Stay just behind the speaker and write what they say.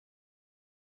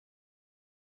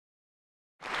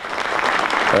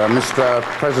Mr.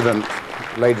 President,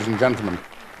 ladies and gentlemen,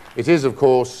 it is, of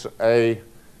course, a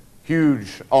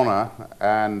huge honor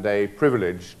and a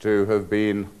privilege to have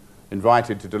been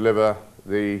invited to deliver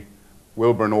the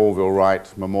Wilbur Orville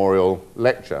Wright Memorial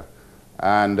Lecture,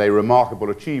 and a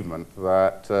remarkable achievement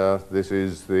that this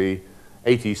is the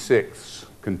 86th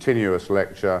continuous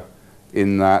lecture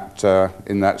in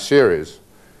that series.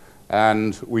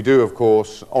 And we do, of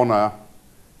course, honor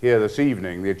here this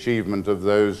evening the achievement of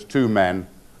those two men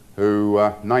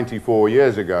who 94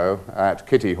 years ago at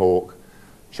Kitty Hawk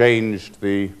changed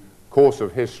the course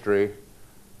of history,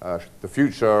 the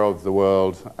future of the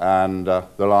world, and the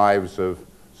lives of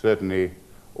certainly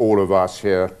all of us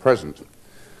here present.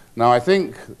 Now, I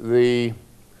think the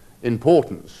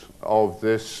importance of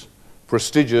this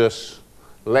prestigious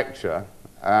lecture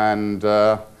and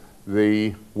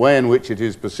the way in which it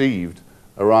is perceived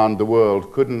around the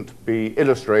world couldn't be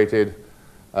illustrated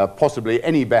possibly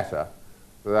any better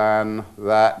than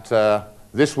that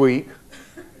this week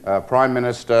Prime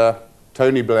Minister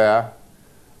Tony Blair,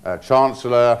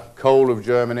 Chancellor Kohl of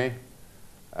Germany,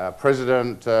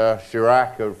 President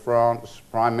Chirac of France,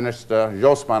 Prime Minister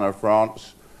Jospin of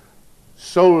France,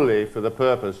 solely for the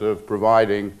purpose of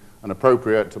providing an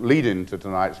appropriate lead-in to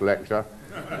tonight's lecture,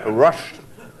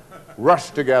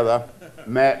 rushed together,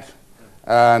 met,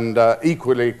 and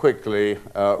equally quickly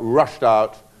rushed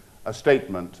out a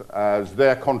statement as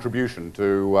their contribution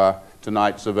to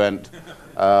tonight's event,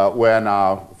 where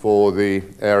now for the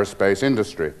aerospace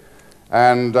industry.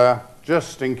 And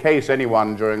just in case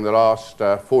anyone during the last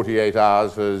 48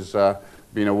 hours has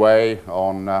been away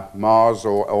on Mars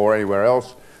or anywhere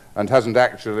else and hasn't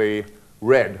actually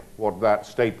read what that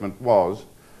statement was,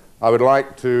 I would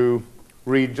like to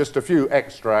read just a few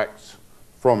extracts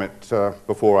from it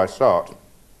before I start.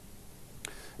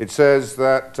 It says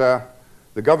that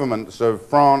the governments of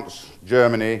France,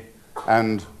 Germany,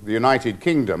 and the United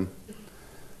Kingdom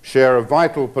share a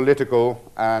vital political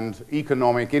and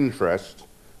economic interest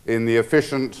in the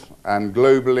efficient and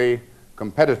globally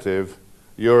competitive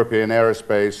European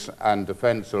aerospace and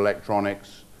defense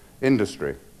electronics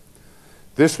industry.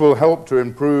 This will help to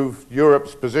improve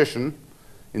Europe's position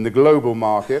in the global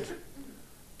market,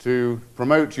 to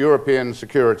promote European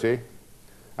security,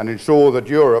 and ensure that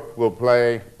Europe will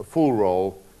play a full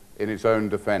role in its own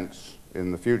defense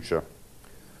in the future.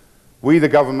 We, the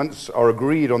governments, are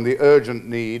agreed on the urgent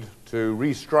need to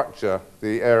restructure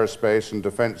the aerospace and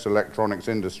defense electronics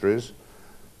industries.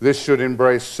 This should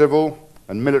embrace civil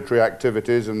and military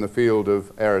activities in the field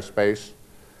of aerospace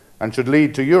and should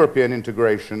lead to European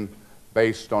integration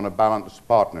based on a balanced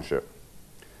partnership.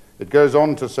 It goes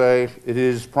on to say it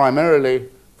is primarily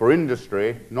for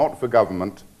industry, not for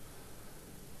government,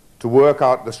 to work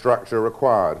out the structure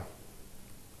required.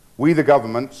 We, the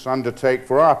governments, undertake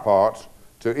for our part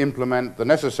to implement the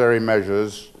necessary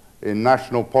measures in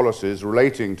national policies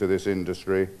relating to this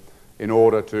industry in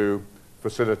order to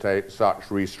facilitate such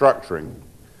restructuring.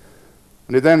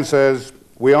 And it then says,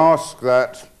 we ask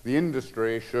that the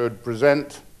industry should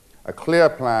present a clear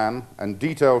plan and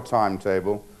detailed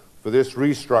timetable for this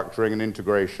restructuring and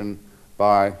integration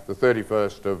by the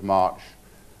 31st of March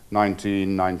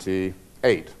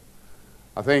 1998.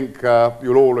 I think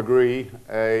you'll all agree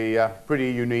a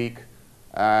pretty unique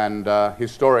and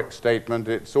historic statement.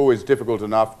 It's always difficult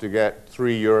enough to get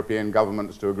three European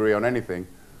governments to agree on anything,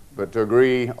 but to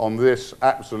agree on this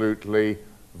absolutely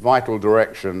vital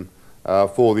direction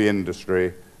for the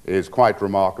industry is quite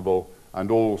remarkable,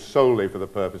 and all solely for the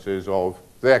purposes of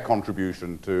their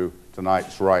contribution to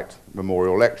tonight's Wright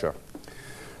Memorial Lecture.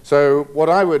 So what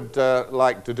I would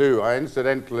like to do,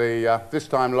 incidentally, this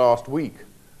time last week,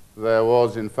 there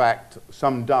was in fact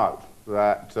some doubt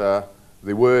that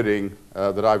the wording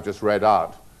that I've just read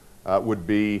out would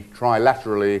be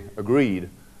trilaterally agreed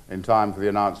in time for the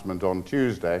announcement on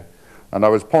Tuesday, and I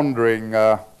was pondering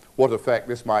what effect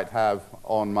this might have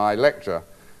on my lecture.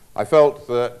 I felt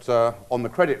that on the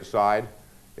credit side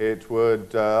it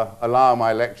would allow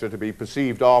my lecture to be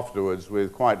perceived afterwards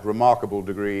with quite remarkable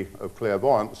degree of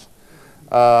clairvoyance,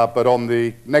 but on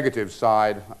the negative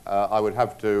side I would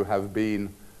have to have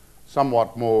been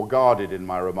somewhat more guarded in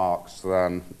my remarks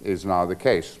than is now the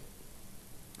case.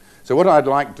 So what I'd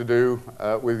like to do,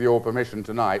 with your permission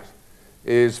tonight,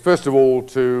 is first of all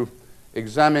to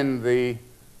examine the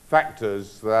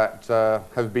factors that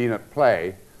have been at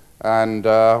play and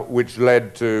which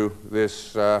led to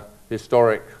this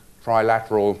historic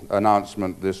trilateral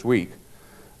announcement this week,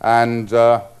 and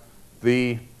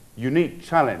the unique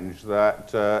challenge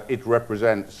that it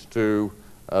represents to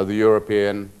the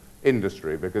European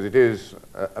industry, because it is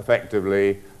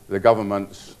effectively the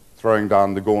government's throwing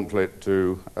down the gauntlet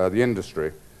to the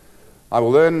industry. I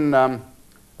will then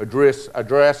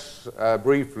address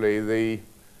briefly the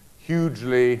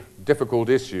hugely difficult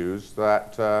issues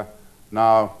that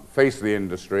now face the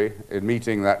industry in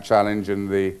meeting that challenge in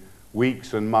the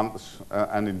weeks and months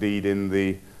and indeed in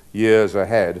the years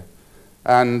ahead.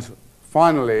 And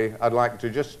finally, I'd like to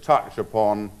just touch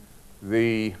upon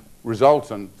the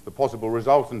possible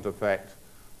resultant effect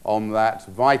on that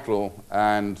vital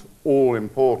and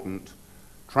all-important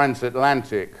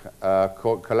transatlantic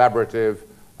collaborative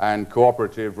and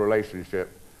cooperative relationship,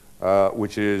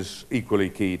 which is equally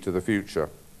key to the future.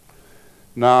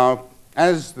 Now,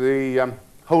 as the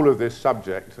whole of this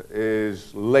subject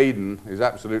is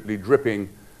absolutely dripping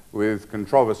with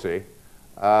controversy,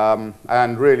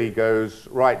 and really goes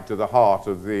right to the heart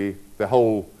of the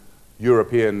whole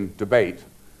European debate,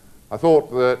 I thought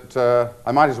that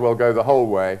I might as well go the whole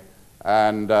way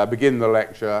and begin the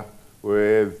lecture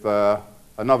with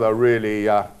another really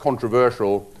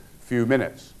controversial few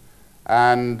minutes,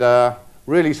 and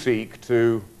really seek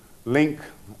to link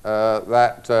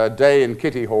that day in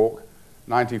Kitty Hawk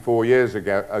 94 years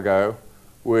ago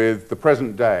with the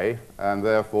present day, and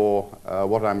therefore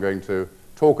what I'm going to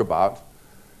talk about,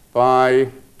 by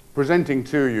presenting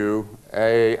to you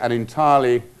an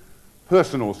entirely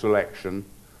personal selection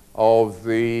of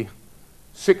the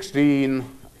 16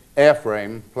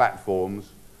 airframe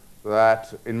platforms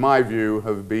that, in my view,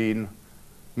 have been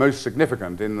most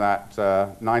significant in that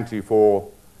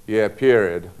 94-year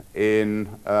period in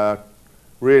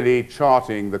really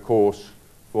charting the course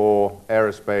for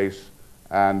aerospace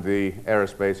and the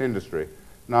aerospace industry.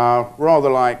 Now,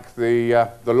 rather like the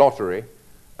lottery,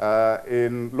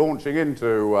 in launching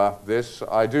into this,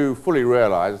 I do fully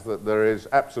realize that there is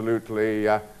absolutely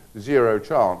zero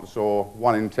chance, or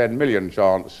 1 in 10 million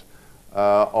chance,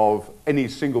 of any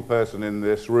single person in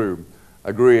this room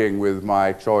agreeing with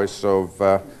my choice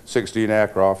of 16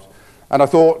 aircraft. And I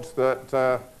thought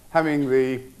that having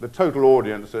the total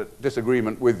audience at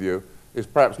disagreement with you is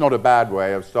perhaps not a bad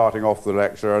way of starting off the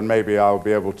lecture, and maybe I'll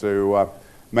be able to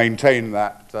maintain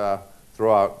that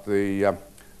throughout the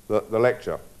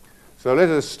lecture. So let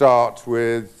us start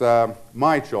with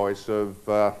my choice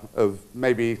of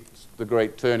maybe the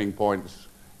great turning points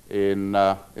in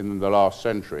the last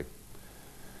century.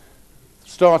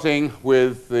 Starting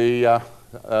with the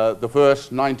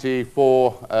first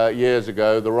 94 years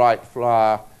ago, the Wright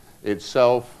Flyer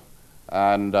itself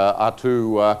and our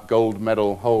two gold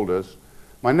medal holders.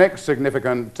 My next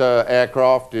significant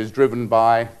aircraft is driven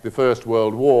by the First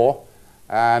World War,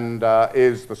 and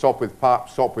is the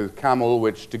Sopwith Camel,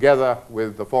 which together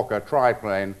with the Fokker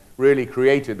triplane really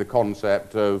created the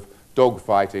concept of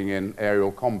dogfighting in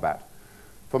aerial combat.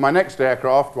 For my next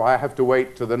aircraft, I have to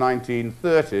wait to the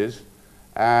 1930s,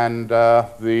 and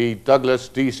the Douglas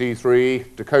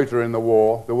DC-3 Dakota in the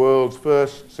war, the world's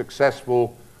first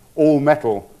successful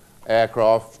all-metal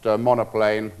aircraft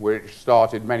monoplane, which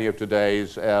started many of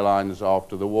today's airlines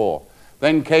after the war.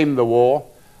 Then came the war,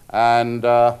 and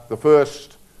the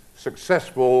first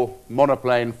successful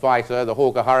monoplane fighter, the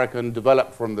Hawker Hurricane,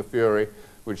 developed from the Fury,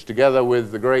 which together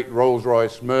with the great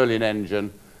Rolls-Royce Merlin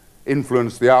engine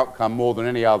influenced the outcome more than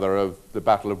any other of the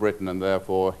Battle of Britain and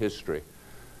therefore history.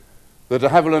 The de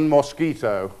Havilland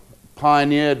Mosquito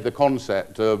pioneered the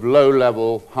concept of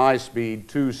low-level, high-speed,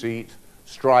 two-seat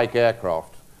strike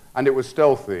aircraft, and it was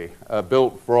stealthy,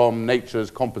 built from nature's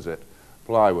composite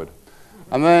plywood.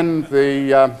 And then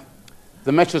the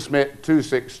Messerschmitt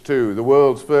 262, the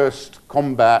world's first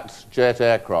combat jet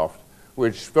aircraft,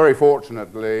 which very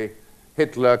fortunately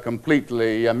Hitler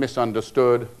completely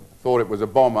misunderstood, thought it was a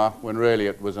bomber when really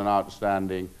it was an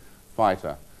outstanding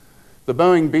fighter. The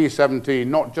Boeing B-17,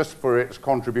 not just for its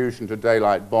contribution to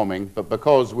daylight bombing, but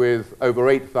because with over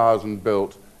 8,000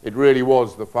 built, it really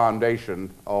was the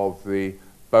foundation of the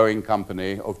Boeing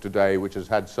company of today, which has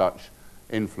had such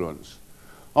influence.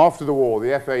 After the war,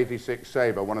 the F-86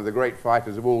 Sabre, one of the great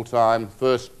fighters of all time,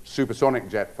 first supersonic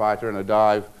jet fighter in a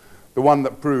dive, the one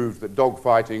that proved that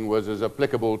dogfighting was as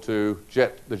applicable to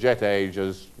the jet age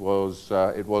as it was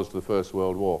to the First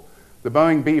World War. The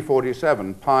Boeing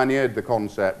B-47 pioneered the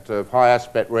concept of high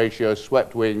aspect ratio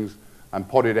swept wings and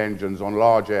podded engines on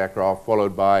large aircraft,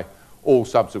 followed by all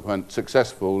subsequent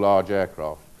successful large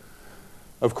aircraft.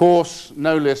 Of course,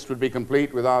 no list would be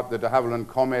complete without the de Havilland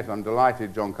Comet. I'm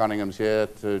delighted John Cunningham's here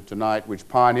tonight, which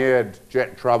pioneered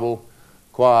jet travel,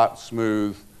 quiet,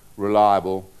 smooth,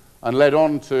 reliable, and led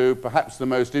on to perhaps the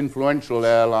most influential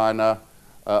airliner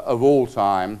of all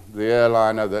time, the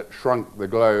airliner that shrunk the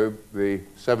globe, the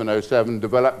 707,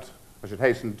 developed, I should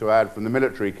hasten to add, from the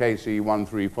military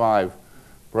KC-135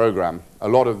 program. A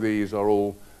lot of these are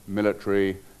all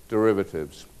military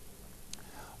derivatives.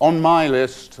 On my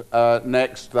list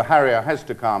next, the Harrier has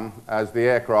to come as the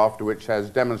aircraft which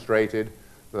has demonstrated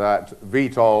that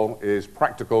VTOL is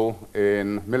practical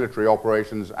in military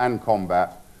operations and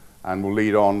combat, and will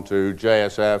lead on to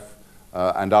JSF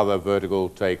and other vertical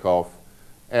takeoff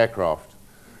aircraft.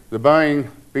 The Boeing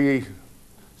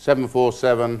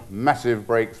B747, massive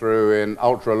breakthrough in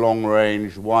ultra-long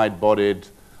range, wide-bodied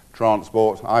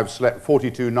transport. I've slept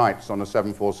 42 nights on a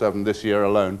 747 this year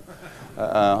alone,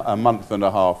 a month and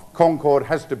a half. Concorde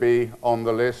has to be on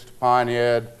the list,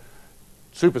 pioneered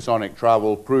supersonic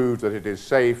travel, proved that it is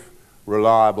safe,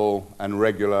 reliable, and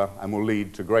regular, and will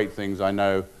lead to great things, I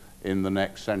know, in the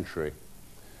next century.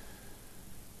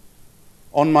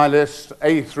 On my list,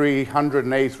 A300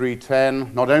 and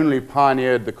A310 not only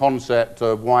pioneered the concept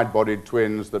of wide-bodied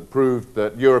twins that proved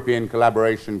that European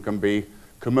collaboration can be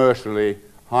commercially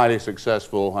highly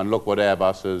successful, and look what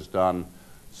Airbus has done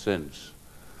since.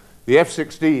 The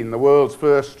F-16, the world's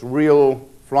first real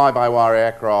fly-by-wire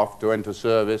aircraft to enter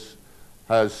service,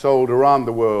 has sold around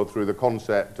the world through the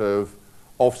concept of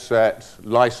offset,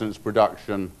 licensed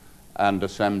production, and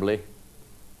assembly.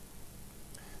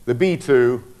 The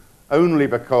B-2, only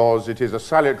because it is a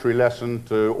salutary lesson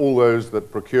to all those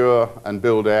that procure and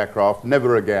build aircraft,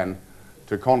 never again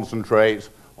to concentrate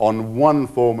on one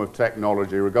form of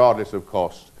technology, regardless of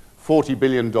cost. $40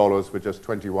 billion for just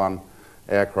 21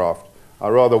 aircraft. I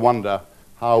rather wonder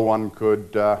how one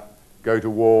could go to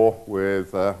war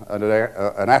with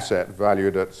an asset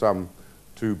valued at some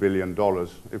 $2 billion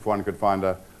if one could find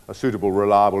a suitable,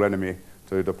 reliable enemy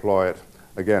to deploy it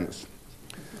against.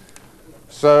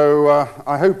 So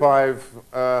I hope I've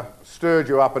stirred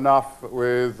you up enough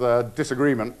with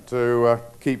disagreement to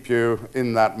keep you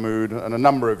in that mood, and a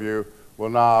number of you will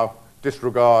now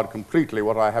disregard completely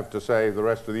what I have to say the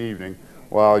rest of the evening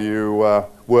while you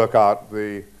work out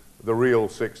the real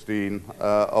 16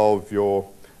 of your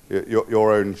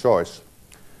own choice.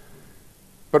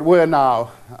 But we're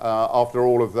now, after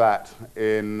all of that,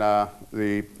 in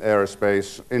the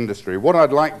aerospace industry. What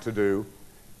I'd like to do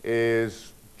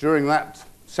is, during that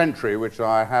century, which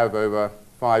I have over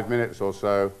 5 minutes or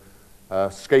so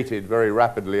skated very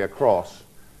rapidly across,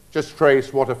 just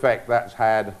trace what effect that's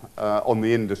had on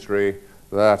the industry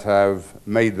that have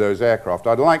made those aircraft.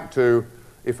 I'd like to,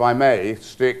 if I may,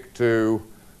 stick to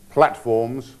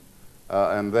platforms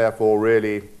and therefore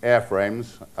really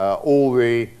airframes. All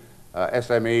the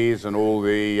SMEs and all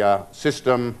the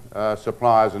system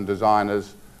suppliers and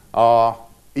designers are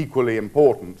equally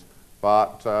important,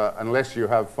 but unless you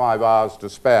have 5 hours to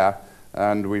spare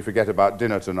and we forget about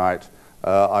dinner tonight,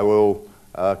 I will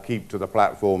keep to the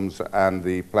platforms and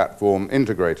the platform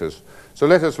integrators. So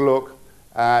let us look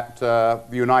at the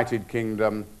United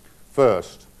Kingdom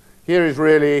first. Here is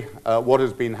really what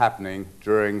has been happening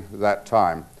during that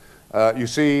time. You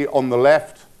see on the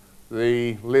left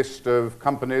the list of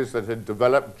companies that had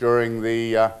developed during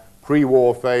the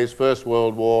pre-war phase, First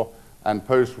World War and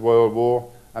post-World War,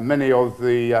 and many of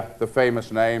the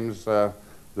famous names, the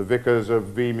Vickers of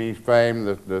Vimy fame,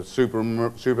 the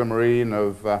Supermarine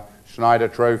of Schneider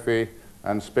Trophy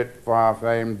and Spitfire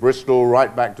fame, Bristol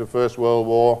right back to First World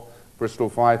War, Bristol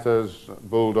fighters,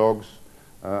 Bulldogs,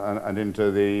 and into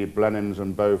the Blenheims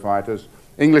and Bow fighters.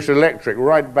 English Electric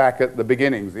right back at the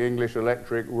beginnings, the English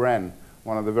Electric Wren,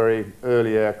 one of the very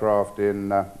early aircraft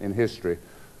in history.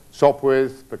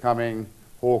 Sopwith becoming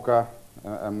Hawker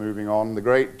and moving on. The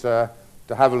great de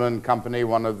Havilland Company,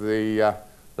 one of the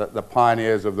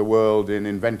pioneers of the world in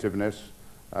inventiveness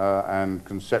and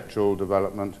conceptual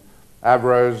development.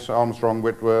 Avros, Armstrong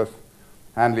Whitworth,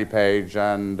 Handley Page,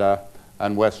 and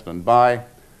Westland. By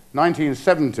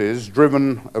 1970s,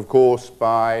 driven, of course,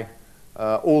 by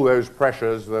all those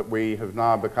pressures that we have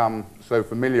now become so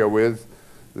familiar with,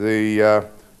 the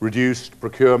reduced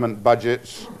procurement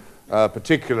budgets,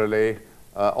 particularly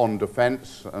on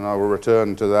defense, and I will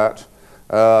return to that,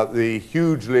 the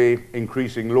hugely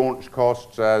increasing launch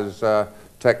costs as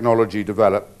technology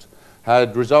developed,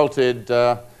 had resulted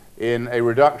in a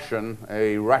reduction,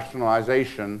 a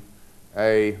rationalization,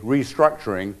 a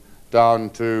restructuring down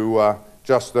to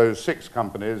just those 6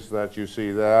 companies that you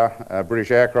see there,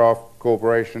 British Aircraft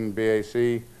Corporation,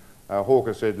 BAC,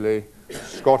 Hawker Siddeley,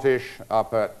 Scottish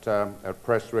up at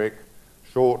Prestwick,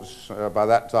 Shorts by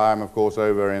that time, of course,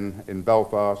 over in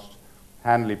Belfast,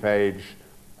 Handley Page,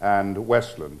 and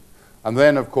Westland. And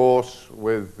then, of course,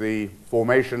 with the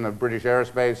formation of British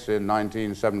Aerospace in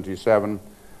 1977,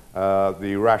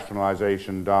 the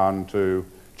rationalization down to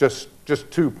just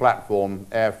 2 platform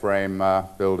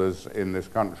airframe builders in this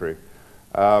country.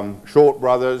 Short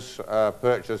Brothers,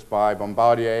 purchased by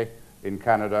Bombardier in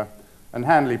Canada, and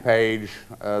Handley Page,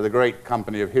 the great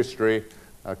company of history,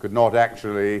 could not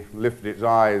actually lift its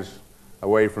eyes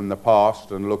away from the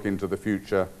past and look into the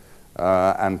future,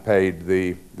 and paid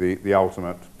the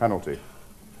ultimate penalty.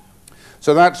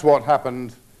 So that's what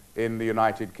happened in the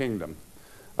United Kingdom.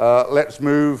 Let's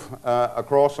move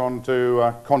across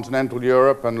onto continental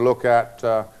Europe and look at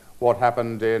what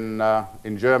happened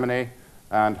in Germany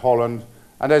and Holland.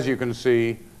 And as you can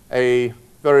see, a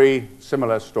very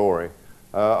similar story.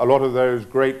 A lot of those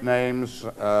great names,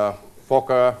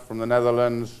 Fokker from the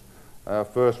Netherlands,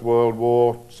 First World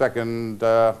War, Second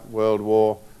World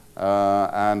War,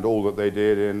 and all that they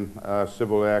did in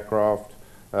civil aircraft.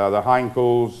 The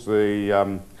Heinkels,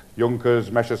 the Junkers,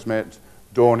 Messerschmitt,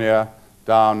 Dornier,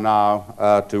 down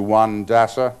now to one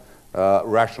DASA,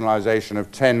 rationalization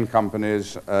of 10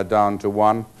 companies down to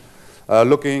one.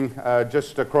 Looking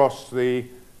just across the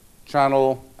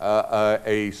channel,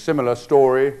 a similar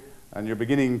story, and you're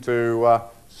beginning to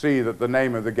see that the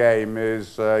name of the game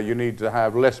is you need to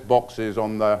have less boxes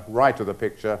on the right of the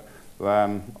picture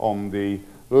than on the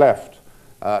left.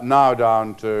 Now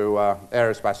down to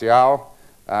Aerospace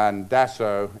and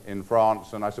Dassault in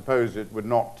France, and I suppose it would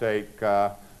not take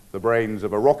the brains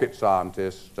of a rocket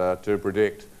scientist to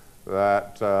predict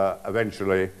that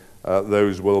eventually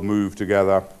those will move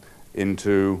together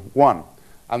into one.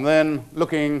 And then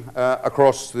looking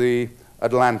across the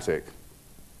Atlantic.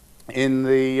 In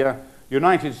the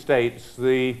United States,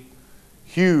 the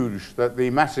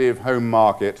massive home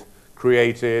market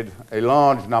created a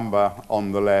large number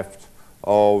on the left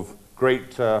of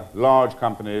great large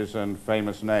companies and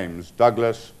famous names.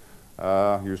 Douglas,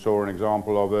 you saw an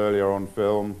example of earlier on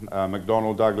film,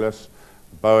 McDonnell Douglas,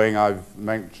 Boeing I've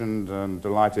mentioned, and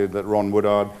delighted that Ron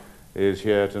Woodard is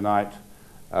here tonight.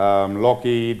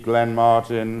 Lockheed, Glenn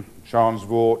Martin, Chance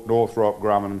Vought, Northrop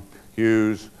Grumman,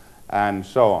 Hughes, and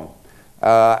so on.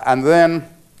 And then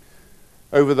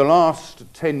over the last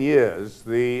 10 years,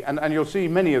 and you'll see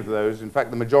many of those, in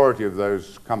fact the majority of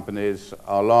those companies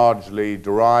are largely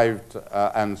derived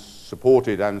and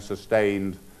supported and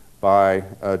sustained by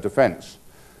defense.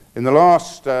 In the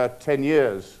last 10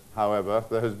 years, however,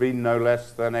 there has been no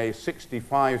less than a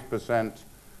 65%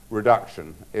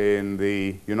 reduction in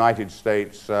the United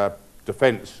States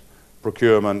defense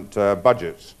procurement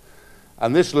budgets.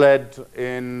 And this led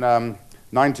in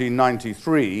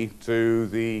 1993 to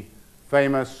the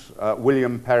famous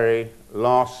William Perry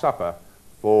Last Supper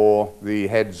for the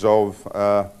heads of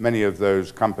many of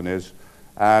those companies.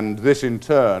 And this in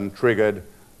turn triggered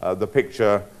the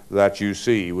picture that you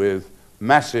see with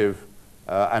massive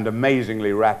and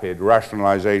amazingly rapid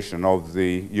rationalization of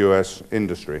the US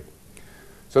industry.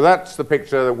 So that's the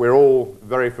picture that we're all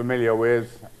very familiar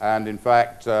with, and in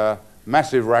fact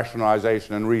massive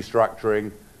rationalization and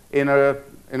restructuring in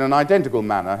an identical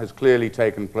manner has clearly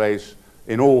taken place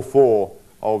in all four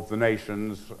of the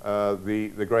nations,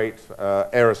 the great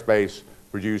aerospace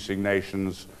producing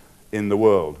nations in the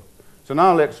world. So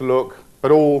now let's look,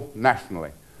 but all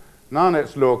nationally. Now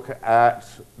let's look at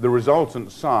the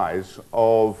resultant size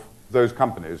of those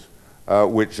companies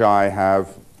which I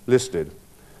have listed.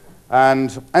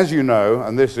 And as you know,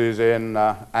 and this is in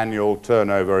annual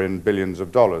turnover in billions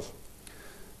of dollars.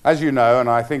 As you know, and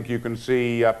I think you can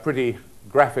see pretty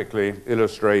graphically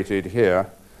illustrated here,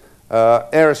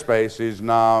 aerospace is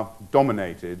now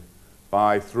dominated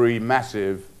by three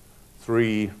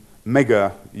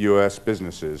mega US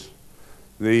businesses.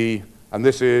 And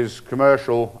this is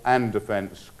commercial and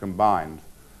defense combined.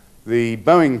 The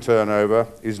Boeing turnover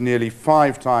is nearly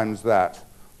 5 times that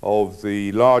of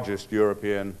the largest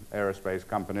European aerospace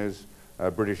companies,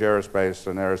 British Aerospace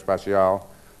and Aerospatiale,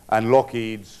 and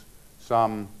Lockheed's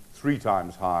some 3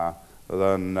 times higher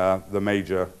than the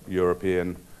major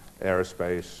European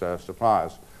aerospace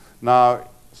suppliers. Now,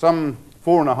 some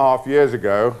 4.5 years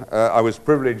ago, I was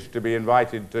privileged to be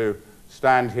invited to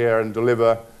stand here and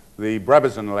deliver the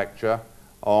Brabazon Lecture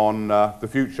on the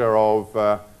future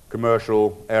of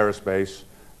commercial aerospace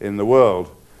in the world.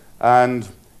 And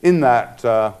in that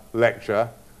lecture,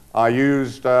 I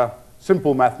used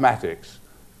simple mathematics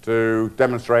to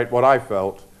demonstrate what I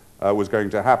felt was going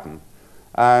to happen.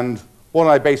 And what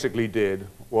I basically did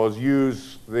was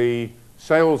use the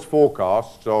sales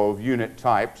forecasts of unit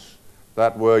types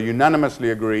that were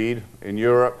unanimously agreed in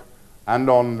Europe and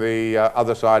on the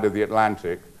other side of the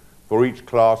Atlantic for each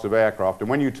class of aircraft. And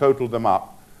when you totaled them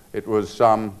up, it was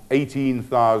some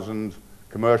 18,000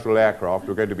 commercial aircraft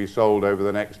were going to be sold over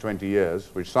the next 20 years,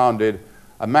 which sounded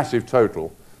a massive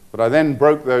total. But I then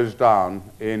broke those down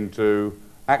into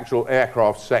actual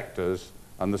aircraft sectors,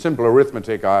 and the simple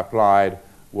arithmetic I applied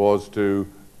was to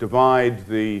divide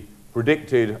the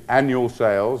predicted annual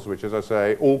sales, which, as I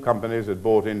say, all companies had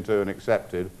bought into and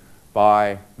accepted,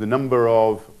 by the number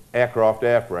of aircraft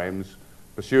airframes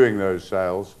pursuing those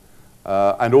sales,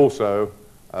 and also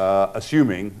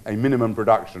assuming a minimum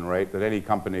production rate that any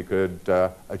company could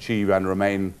achieve and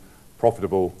remain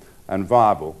profitable and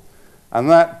viable. And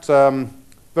that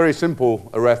very simple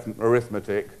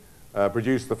arithmetic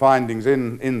produced the findings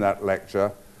in that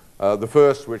lecture. The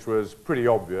first, which was pretty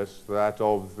obvious, that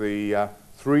of the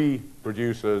 3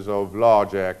 producers of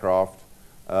large aircraft,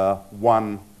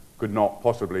 1 could not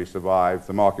possibly survive.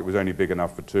 The market was only big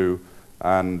enough for 2,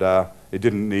 and it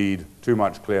didn't need too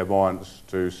much clairvoyance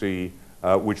to see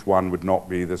which one would not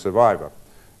be the survivor.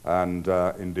 And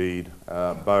indeed,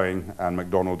 Boeing and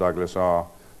McDonnell Douglas are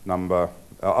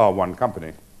one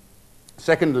company.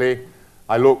 Secondly,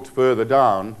 I looked further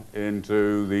down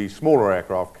into the smaller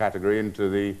aircraft category, into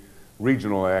the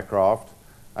regional aircraft,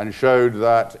 and showed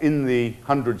that in the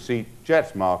 100-seat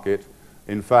jet market,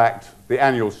 in fact, the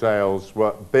annual sales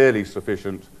were barely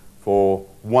sufficient for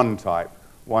one type,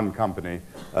 one company,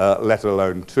 let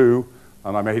alone 2.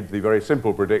 And I made the very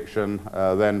simple prediction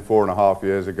then 4.5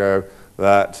 years ago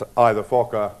that either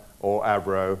Fokker or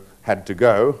Avro had to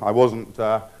go. I wasn't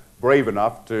brave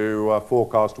enough to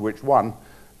forecast which one,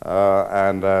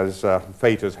 and as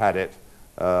fate has had it,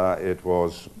 it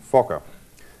was Fokker.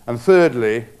 And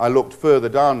thirdly, I looked further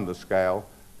down the scale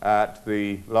at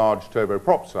the large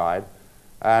turboprop side,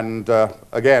 and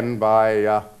again,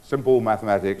 by simple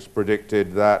mathematics,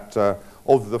 predicted that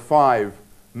of the 5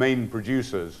 main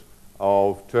producers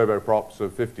of turboprops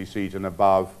of 50-seat and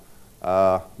above,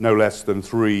 no less than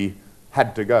 3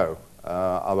 had to go.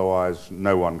 Otherwise,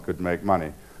 no one could make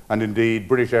money. And indeed,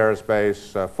 British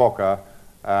Aerospace, Fokker,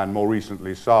 and more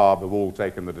recently Saab have all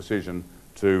taken the decision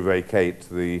to vacate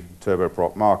the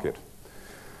turboprop market.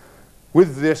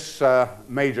 With this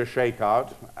major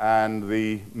shakeout and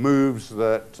the moves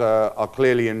that are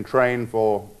clearly in train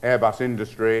for Airbus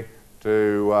industry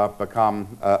to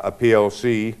become a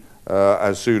PLC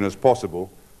as soon as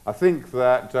possible, I think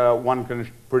that one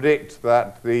can predict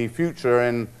that the future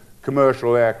in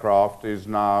commercial aircraft is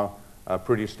now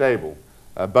pretty stable.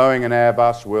 Boeing and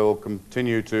Airbus will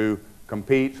continue to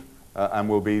compete and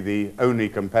will be the only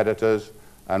competitors.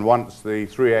 And once the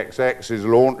 3XX is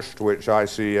launched, which I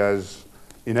see as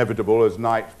inevitable as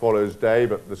night follows day,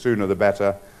 but the sooner the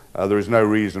better, there is no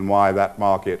reason why that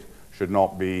market should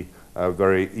not be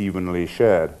very evenly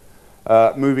shared.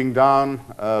 Moving down,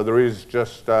 there is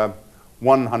just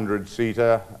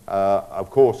 100-seater. Of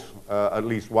course, at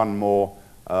least one more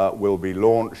will be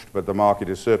launched, but the market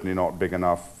is certainly not big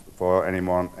enough for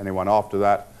anyone after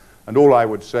that. And all I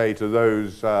would say to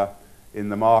those in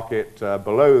the market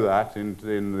below that,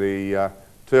 in the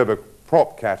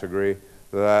turboprop category,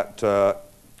 that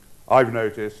I've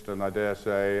noticed, and I dare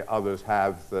say others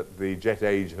have, that the jet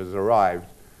age has arrived,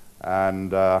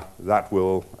 and that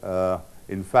will,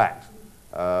 in fact,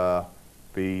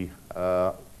 be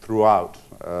throughout,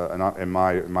 in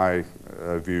my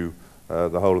view,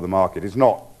 the whole of the market. It's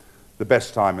not the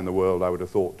best time in the world, I would have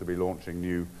thought, to be launching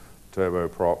new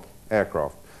turboprop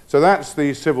aircraft. So that's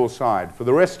the civil side. For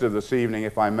the rest of this evening,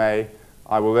 if I may,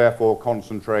 I will therefore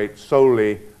concentrate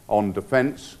solely on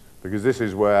defense, because this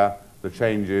is where the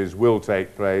changes will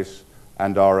take place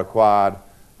and are required.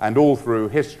 And all through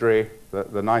history,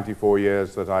 the 94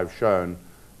 years that I've shown,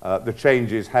 the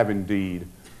changes have indeed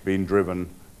been driven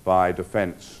by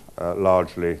defense,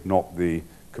 largely, not the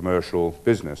commercial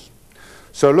business.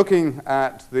 So looking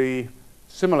at the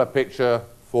similar picture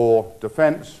for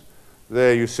defense,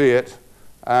 there you see it.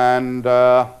 And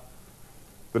the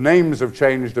names have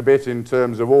changed a bit in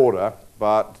terms of order,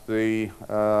 but the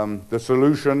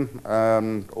solution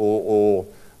or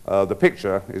the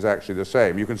picture is actually the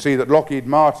same. You can see that Lockheed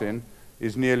Martin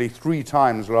is nearly 3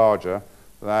 times larger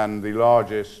than the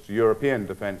largest European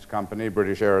defense company,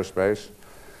 British Aerospace.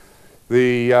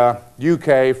 The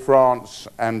UK, France,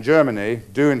 and Germany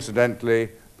do, incidentally,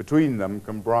 between them,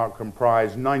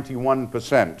 comprise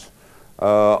 91%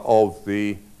 of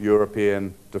the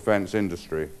European defense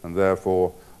industry, and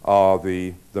therefore are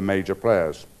the major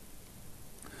players.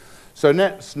 So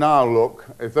let's now look,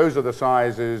 if those are the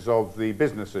sizes of the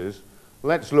businesses,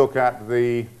 let's look at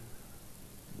the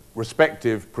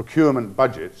respective procurement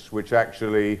budgets which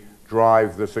actually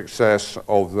drive the success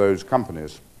of those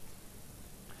companies.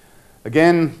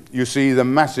 Again, you see the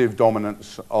massive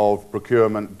dominance of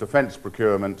procurement, defense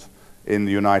procurement in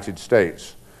the United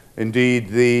States. Indeed,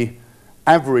 the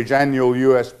average annual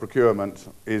US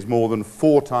procurement is more than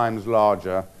 4 times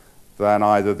larger than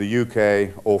either the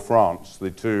UK or France, the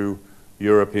 2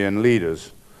 European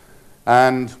leaders.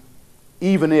 And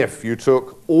even if you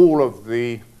took all of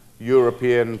the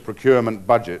European procurement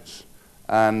budgets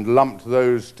and lumped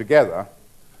those together,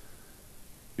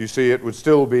 you see it would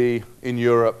still be, in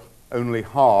Europe, only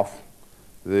half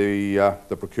the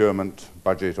procurement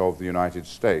budget of the United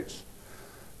States.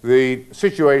 The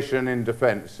situation in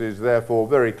defense is therefore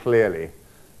very clearly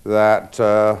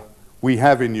that we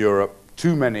have in Europe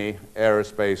too many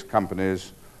aerospace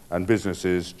companies and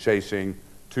businesses chasing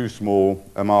too small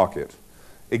a market.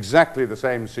 Exactly the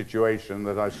same situation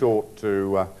that I sought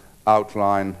to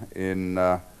outline in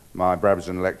my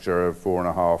Brabazon lecture of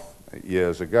 4.5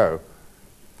 years ago.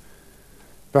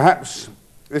 Perhaps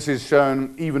this is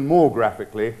shown even more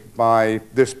graphically by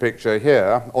this picture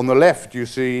here. On the left, you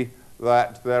see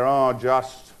that there are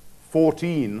just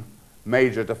 14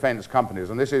 major defense companies,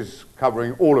 and this is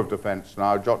covering all of defense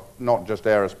now, not just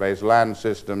aerospace, land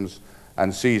systems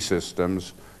and sea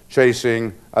systems,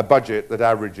 chasing a budget that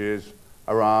averages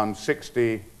around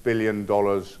 $60 billion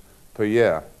per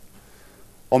year.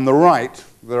 On the right,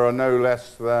 there are no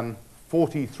less than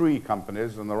 43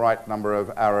 companies, and the right number of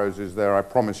arrows is there, I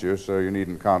promise you, so you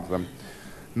needn't count them.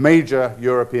 Major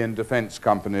European defense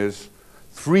companies,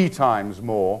 3 times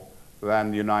more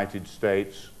than the United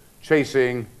States,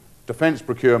 chasing defense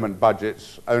procurement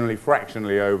budgets only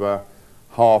fractionally over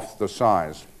half the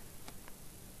size.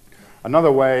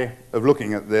 Another way of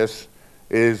looking at this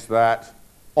is that,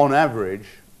 on average,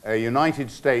 a United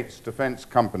States defense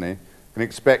company can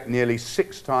expect nearly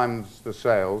 6 times the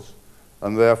sales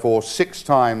and therefore 6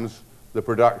 times the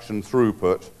production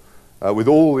throughput with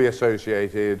all the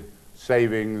associated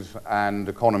savings and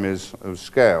economies of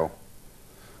scale.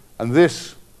 And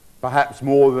this, perhaps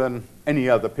more than any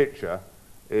other picture,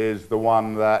 is the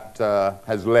one that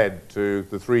has led to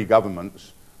the 3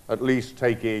 governments at least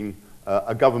taking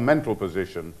a governmental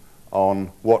position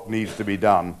on what needs to be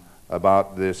done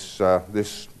about this,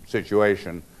 this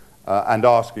situation and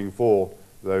asking for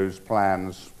those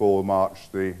plans for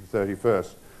March the 31st.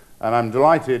 And I'm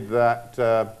delighted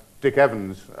that Dick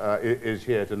Evans is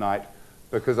here tonight,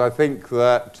 because I think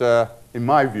that, in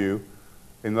my view,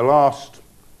 in the last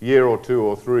year or 2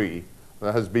 or 3,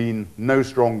 there has been no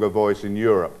stronger voice in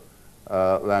Europe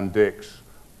than Dick's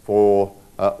for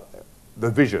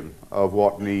the vision of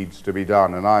what needs to be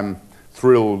done. And I'm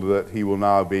thrilled that he will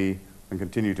now be and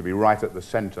continue to be right at the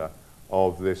center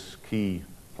of this key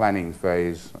planning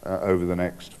phase over the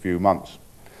next few months.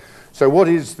 So what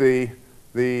is the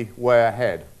way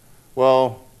ahead?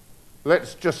 Well,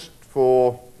 let's just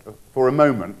for a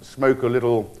moment smoke a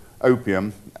little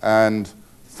opium and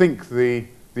think the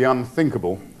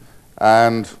unthinkable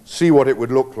and see what it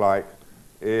would look like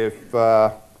if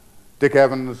Dick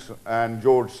Evans and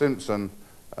George Simpson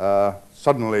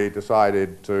suddenly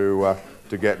decided to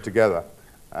get together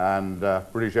and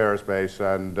British Aerospace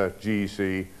and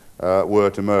GEC were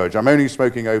to merge. I'm only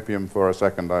smoking opium for a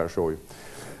second, I assure you.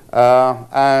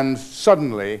 And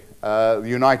suddenly the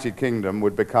United Kingdom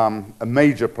would become a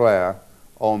major player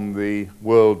on the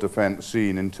world defense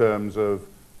scene in terms of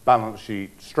balance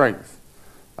sheet strength.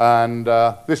 And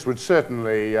this would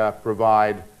certainly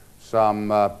provide some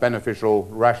beneficial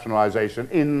rationalization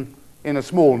in a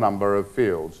small number of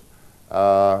fields.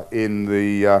 In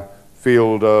the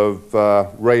field of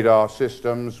radar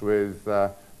systems with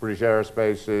British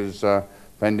Aerospace's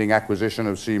pending acquisition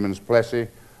of Siemens Plessey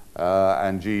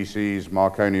and GEC's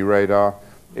Marconi radar.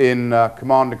 In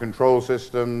command and control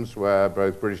systems, where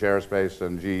both British Aerospace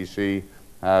and GEC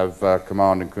have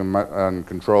command and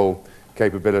control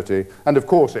capability. And of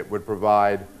course it would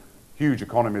provide huge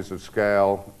economies of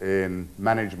scale in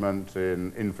management,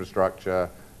 in infrastructure,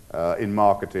 in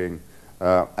marketing,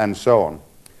 and so on.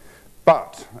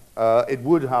 But it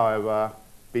would, however,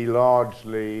 be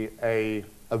largely a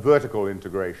vertical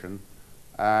integration,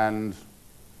 and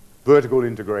vertical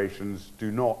integrations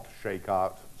do not shake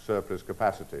out surplus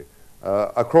capacity.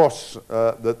 Across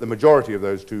the majority of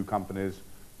those 2 companies,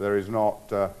 there is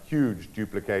not huge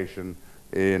duplication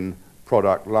in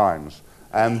product lines.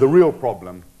 And the real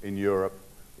problem in Europe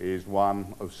is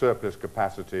one of surplus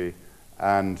capacity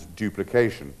and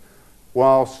duplication.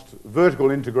 Whilst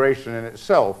vertical integration in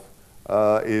itself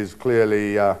is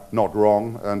clearly not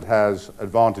wrong and has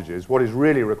advantages, what is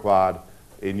really required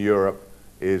in Europe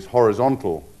is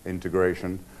horizontal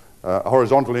integration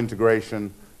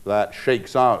that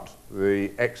shakes out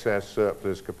the excess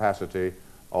surplus capacity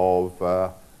of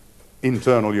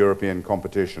internal European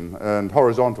competition. And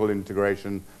horizontal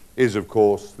integration is, of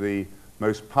course, the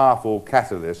most powerful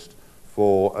catalyst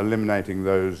for eliminating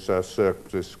those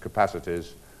surplus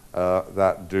capacities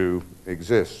that do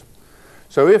exist.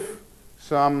 So if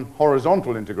some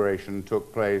horizontal integration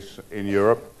took place in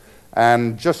Europe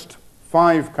and just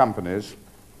 5 companies,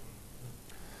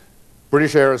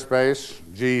 British Aerospace,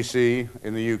 GEC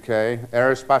in the UK,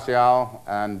 Aerospace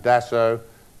and Dassault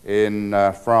in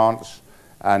France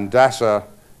and Dassault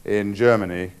in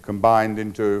Germany combined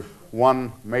into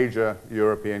one major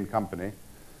European company,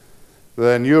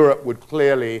 then Europe would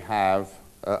clearly have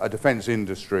a defense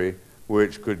industry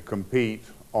which could compete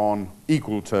on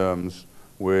equal terms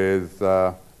with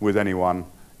anyone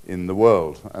in the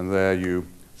world. And there you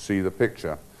see the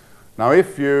picture. Now,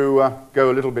 if you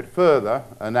go a little bit further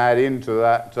and add into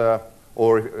that,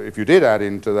 or if you did add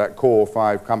into that core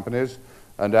 5 companies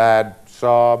and add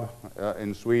Saab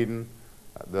in Sweden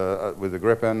with the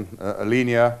Gripen,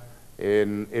 Alenia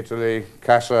in Italy,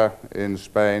 Casa in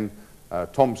Spain,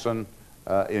 Thompson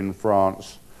in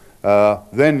France,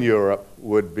 then Europe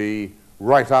would be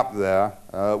right up there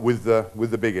with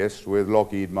the biggest, with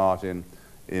Lockheed Martin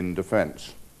in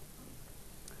defense.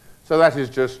 So that is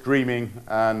just dreaming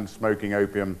and smoking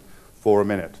opium for a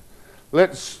minute.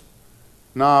 Let's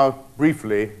now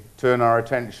briefly turn our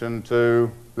attention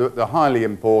to the highly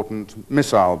important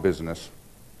missile business.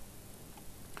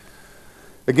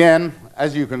 Again,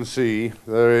 as you can see,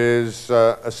 there is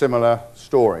a similar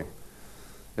story.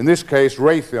 In this case,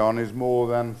 Raytheon is more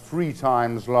than 3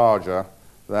 times larger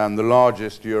than the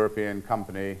largest European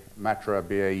company, Matra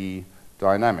BAe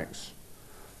Dynamics.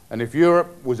 And if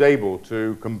Europe was able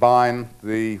to combine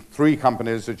the 3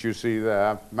 companies that you see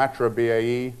there, Matra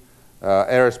BAe,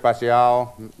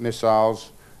 Aerospace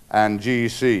Missiles, and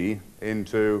GEC,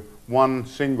 into one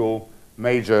single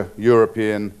major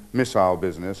European missile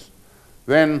business,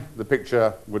 then the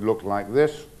picture would look like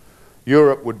this.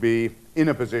 Europe would be in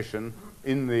a position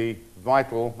in the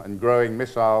vital and growing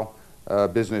missile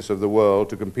business of the world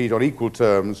to compete on equal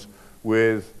terms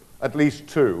with at least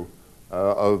 2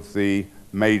 of the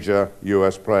major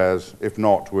US players, if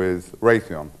not with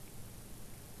Raytheon.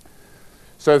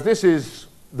 So if this is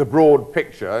the broad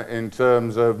picture in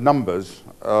terms of numbers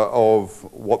of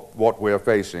what we're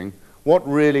facing, what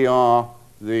really are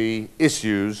the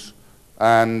issues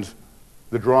and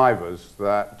the drivers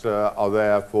that are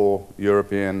there for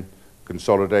European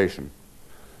consolidation?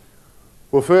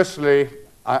 Well, firstly,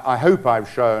 I hope I've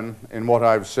shown in what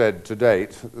I've said to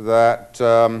date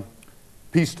that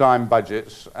peacetime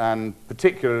budgets, and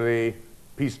particularly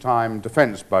peacetime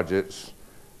defense budgets,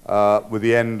 with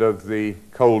the end of the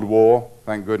Cold War,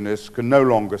 thank goodness, can no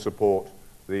longer support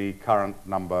the current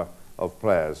number of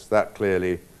players. That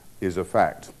clearly is a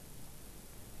fact.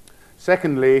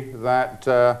 Secondly, that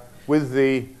with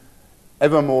the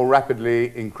ever more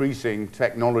rapidly increasing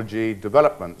technology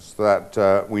developments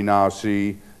that we now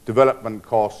see, development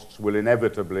costs will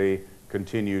inevitably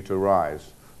continue to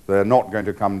rise. They're not going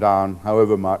to come down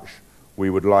however much we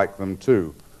would like them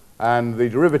to. And the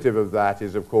derivative of that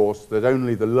is, of course, that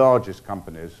only the largest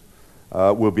companies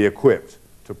will be equipped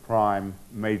to prime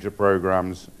major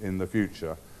programs in the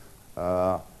future.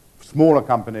 Smaller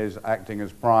companies acting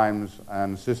as primes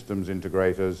and systems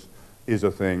integrators is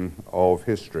a thing of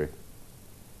history.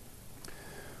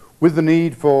 With the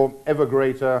need for ever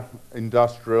greater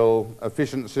industrial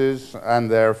efficiencies and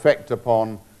their effect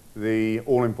upon the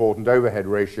all-important overhead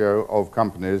ratio of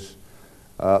companies,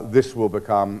 this will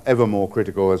become ever more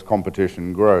critical as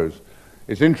competition grows.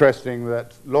 It's interesting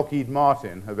that Lockheed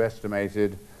Martin have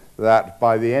estimated that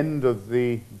by the end of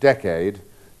the decade,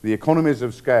 the economies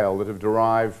of scale that have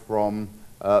derived from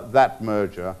that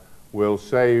merger will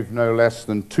save no less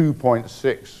than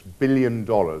 $2.6 billion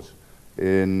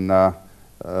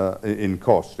in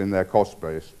cost, in their cost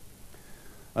base.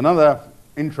 Another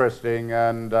interesting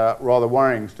and rather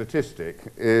worrying statistic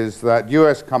is that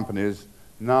US companies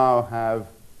now have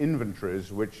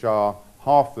inventories which are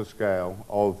half the scale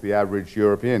of the average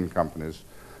European companies.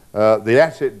 The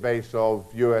asset base of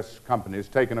US companies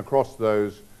taken across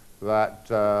those that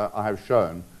I have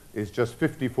shown is just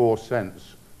 54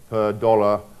 cents per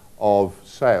dollar of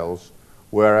sales,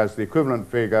 whereas the equivalent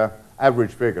figure,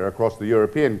 average figure across the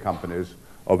European companies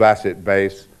of asset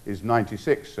base is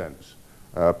 96 cents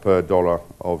per dollar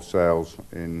of sales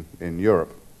in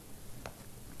Europe.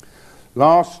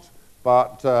 Last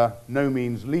but no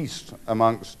means least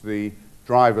amongst the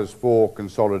drivers for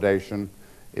consolidation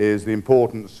is the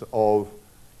importance of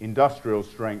industrial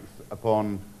strength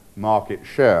upon market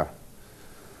share.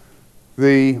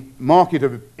 The market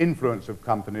of influence of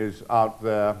companies out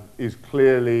there is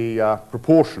clearly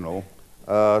proportional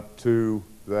to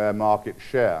their market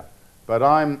share. But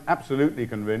I'm absolutely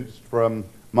convinced from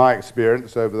my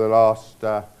experience over the last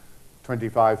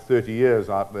 25, 30 years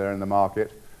out there in the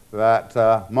market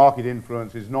that market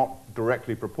influence is not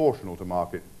directly proportional to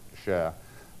market share.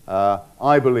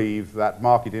 I believe that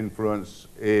market influence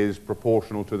is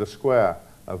proportional to the square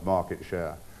of market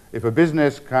share. If a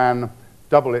business can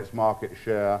double its market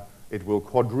share, it will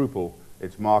quadruple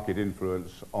its market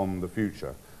influence on the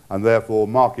future. and therefore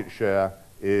market share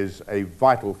is a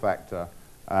vital factor,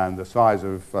 and the size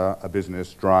of a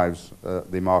business drives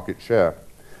the market share.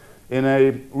 In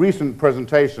a recent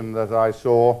presentation that I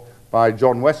saw by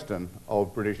John Weston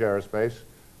of British Aerospace,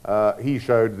 he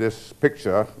showed this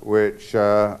picture, which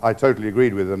I totally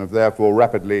agreed with and have therefore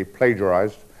rapidly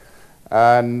plagiarized.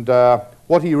 And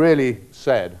what he really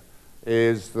said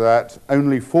is that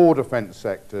only 4 defense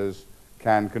sectors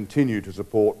can continue to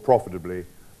support profitably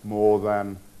more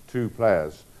than 2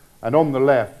 players. And on the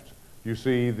left, you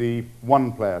see the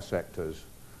 1-player sectors: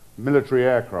 military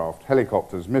aircraft,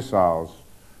 helicopters, missiles,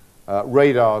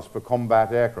 radars for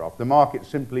combat aircraft. The market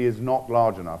simply is not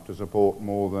large enough to support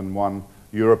more than 1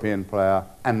 European player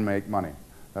and make money,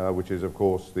 which is, of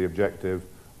course, the objective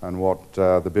and what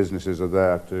the businesses are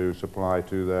there to supply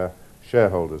to their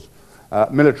shareholders.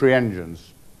 Military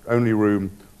engines, only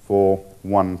room for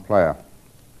 1 player.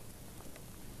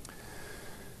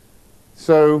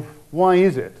 So why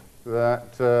is it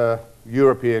that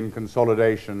European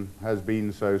consolidation has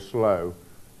been so slow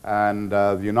and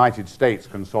the United States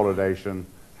consolidation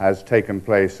has taken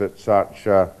place at such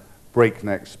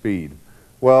breakneck speed?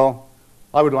 Well,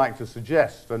 I would like to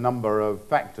suggest a number of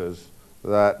factors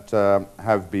that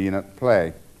have been at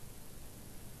play.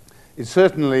 It's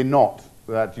certainly not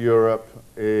that Europe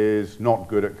is not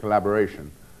good at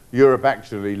collaboration. Europe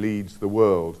actually leads the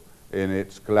world in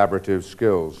its collaborative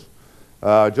skills.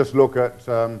 Just look at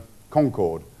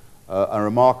Concorde, a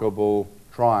remarkable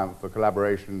triumph for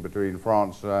collaboration between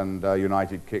France and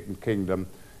United Kingdom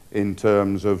in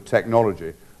terms of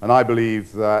technology. And I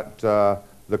believe that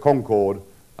the Concorde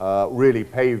really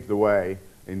paved the way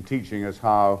in teaching us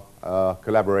how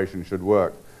collaboration should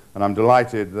work. And I'm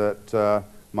delighted that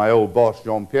my old boss,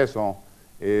 Jean Pierson,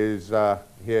 is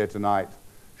here tonight,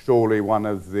 surely one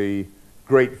of the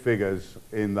great figures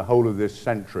in the whole of this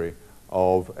century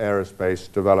of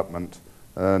aerospace development.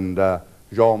 And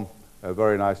Jean,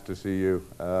 very nice to see you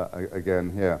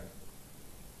again here.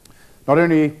 Not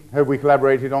only have we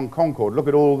collaborated on Concorde, look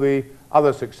at all the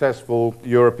other successful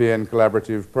European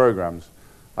collaborative programs.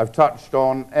 I've touched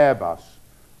on Airbus,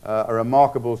 a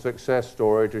remarkable success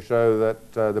story to show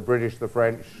that the British, the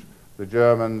French, the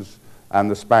Germans and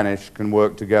the Spanish can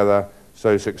work together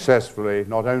so successfully,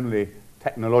 not only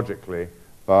technologically,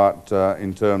 but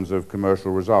in terms of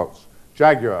commercial results.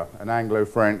 Jaguar, an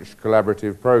Anglo-French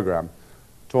collaborative program.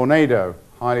 Tornado,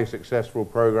 highly successful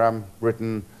program,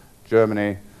 Britain,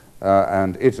 Germany,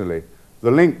 and Italy.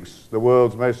 The Lynx, the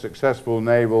world's most successful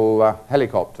naval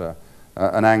helicopter,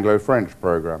 an Anglo-French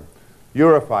program.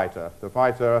 Eurofighter, the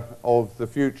fighter of the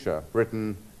future,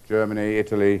 Britain, Germany,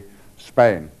 Italy,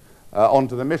 Spain.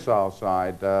 Onto the missile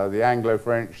side, the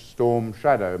Anglo-French Storm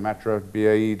Shadow, Matra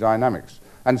BAe Dynamics,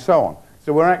 and so on.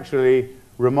 So we're actually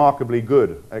remarkably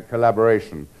good at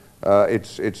collaboration.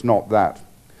 It's not that.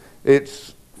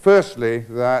 It's firstly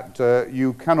that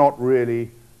you cannot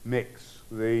really mix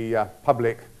the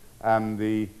public and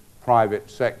the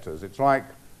private sectors. It's like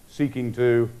seeking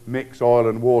to mix oil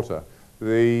and water.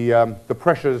 The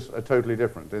pressures are totally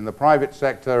different. In the private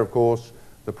sector, of course,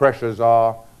 the pressures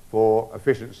are for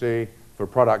efficiency, for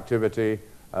productivity,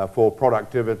 for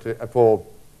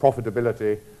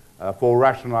profitability, for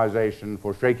rationalization,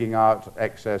 for shaking out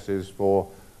excesses, for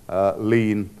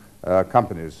lean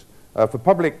companies. For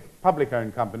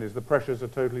public-owned companies, the pressures are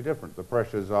totally different. The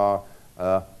pressures are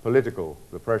political.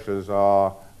 The pressures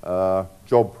are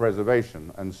job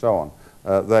preservation, and so on.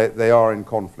 They are in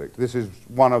conflict. This is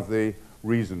one of the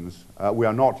reasons we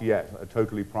are not yet a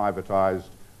totally privatized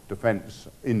defense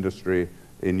industry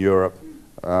in Europe,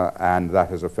 and that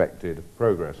has affected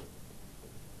progress.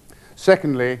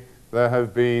 Secondly, there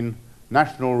have been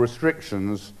national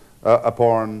restrictions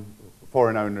upon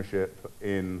foreign ownership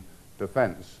in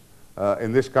defense.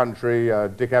 In this country,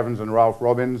 Dick Evans and Ralph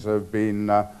Robbins have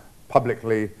been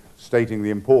publicly stating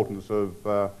the importance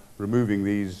of removing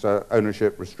these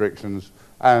ownership restrictions,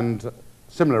 and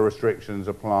similar restrictions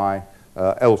apply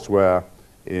elsewhere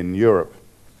in Europe.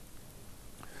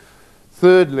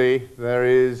 Thirdly, there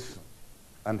is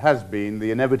and has been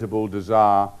the inevitable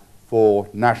desire for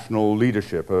national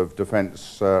leadership of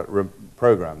defense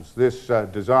programs. This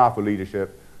desire for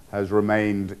leadership has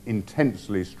remained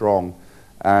intensely strong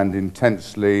and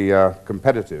intensely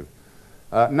competitive.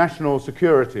 National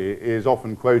security is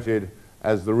often quoted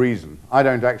as the reason. I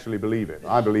don't actually believe it.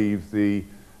 I believe the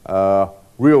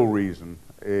real reason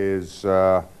is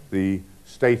the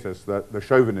status, the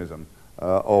chauvinism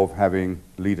of having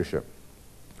leadership.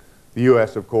 The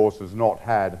US, of course, has not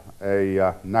had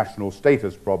a national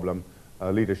status problem,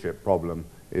 a leadership problem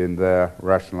in their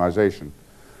rationalization.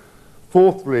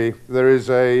 Fourthly, there is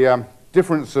a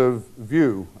difference of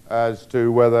view as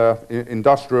to whether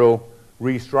industrial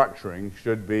restructuring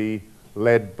should be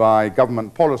led by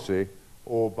government policy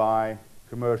or by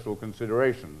commercial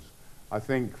considerations. I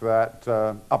think that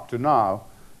up to now,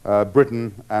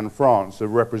 Britain and France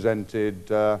have represented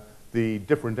the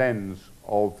different ends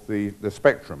of the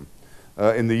spectrum.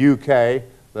 In the UK,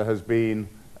 there has been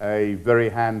a very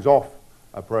hands-off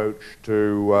approach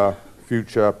to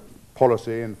future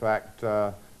policy. In fact,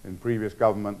 in previous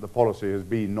government, the policy has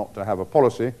been not to have a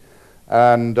policy.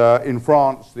 And in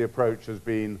France, the approach has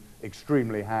been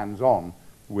extremely hands-on,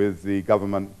 with the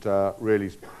government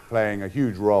really playing a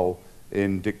huge role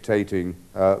in dictating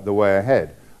the way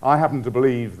ahead. I happen to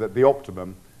believe that the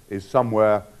optimum is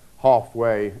somewhere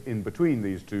halfway in between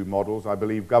these two models. I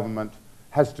believe government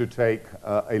has to take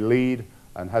a lead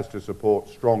and has to support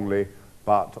strongly,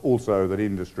 but also that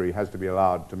industry has to be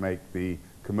allowed to make the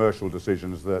commercial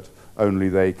decisions that only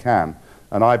they can.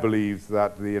 And I believe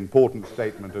that the important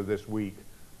statement of this week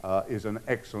is an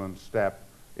excellent step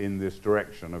in this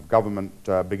direction of government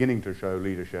beginning to show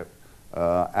leadership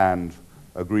and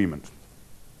agreement.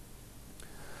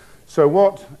 So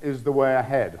what is the way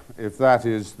ahead if that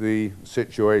is the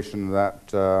situation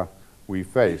that we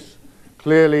face?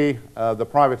 Clearly, the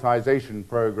privatization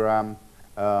program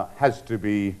has to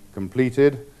be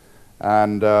completed,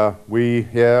 and we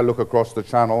here look across the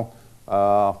channel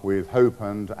with hope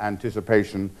and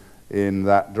anticipation in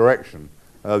that direction.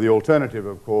 The alternative,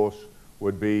 of course,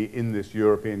 would be in this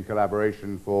European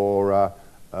collaboration for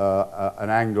an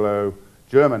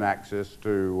Anglo-German axis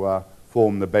to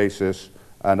form the basis,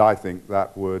 and I think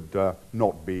that would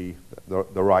not be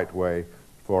the right way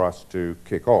for us to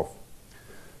kick off.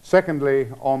 Secondly,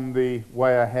 on the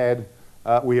way ahead,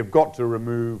 we have got to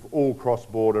remove all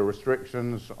cross-border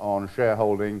restrictions on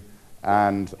shareholding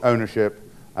and ownership,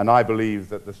 and I believe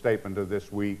that the statement of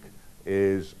this week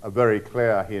is a very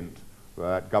clear hint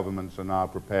that governments are now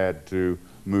prepared to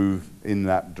move in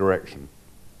that direction.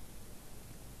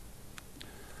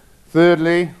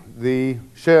 Thirdly, the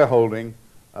shareholding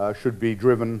should be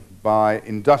driven by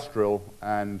industrial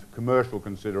and commercial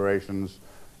considerations,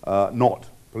 not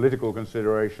political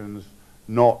considerations,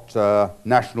 not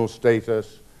national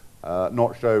status,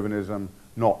 not chauvinism,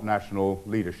 not national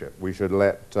leadership. We should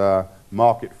let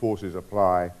market forces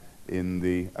apply in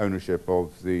the ownership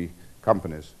of the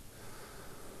companies.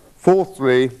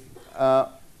 Fourthly,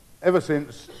 ever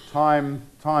since time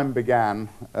began,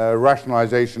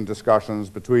 rationalization discussions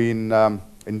between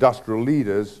industrial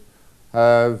leaders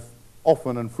have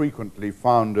often and frequently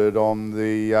founded on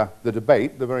the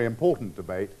debate, the very important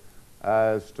debate,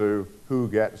 as to who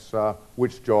gets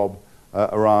which job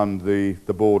around the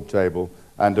board table,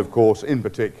 and of course, in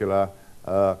particular,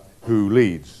 who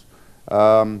leads.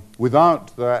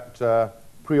 Without that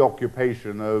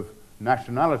preoccupation of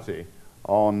nationality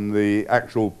on the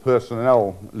actual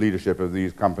personnel leadership of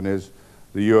these companies,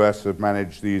 the US have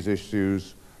managed these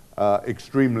issues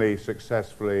extremely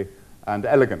successfully and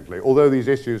elegantly. Although these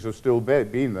issues have still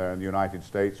been there in the United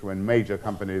States when major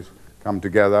companies come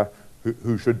together,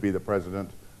 who should be the president,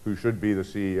 who should be the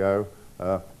CEO,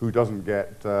 who doesn't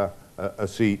get a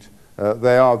seat.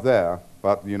 They are there,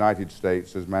 but the United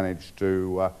States has managed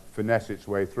to finesse its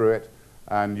way through it,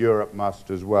 and Europe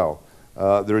must as well.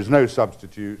 There is no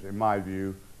substitute, in my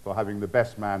view, for having the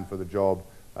best man for the job,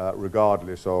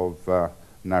 regardless of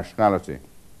nationality.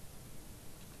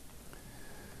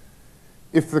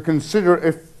 If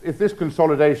this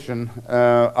consolidation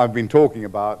I've been talking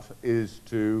about is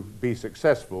to be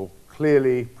successful,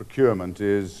 clearly procurement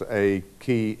is a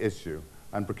key issue,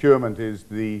 and procurement is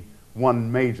the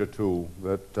one major tool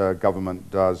that government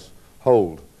does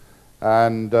hold.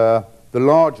 And the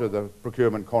larger the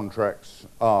procurement contracts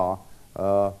are,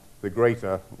 the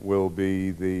greater will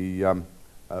be the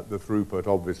throughput,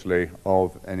 obviously,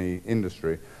 of any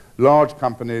industry. Large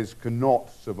companies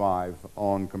cannot survive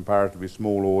on comparatively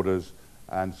small orders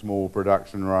and small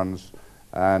production runs,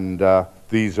 and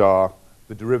these are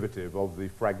the derivative of the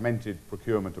fragmented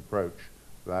procurement approach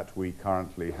that we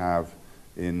currently have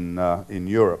in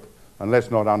Europe. And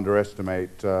let's not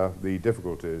underestimate the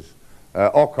difficulties.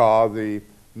 OCCAR, the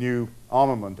new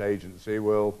armament agency,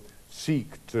 will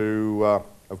seek to,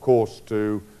 of course,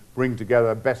 to bring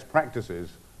together best practices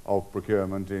of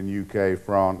procurement in UK,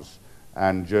 France,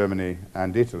 and Germany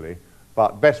and Italy,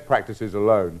 but best practices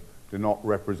alone do not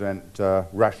represent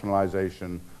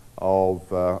rationalization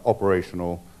of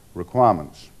operational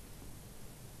requirements.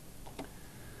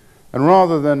 And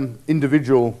rather than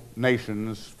individual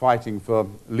nations fighting for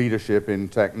leadership in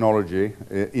technology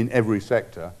in every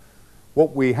sector,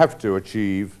 what we have to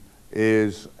achieve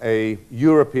is a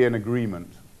European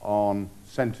agreement on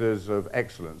centers of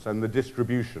excellence and the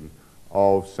distribution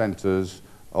of centers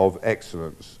of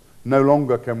excellence. No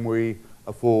longer can we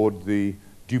afford the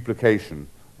duplication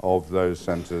of those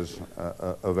centers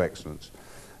of excellence.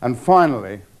 And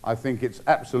finally, I think it's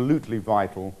absolutely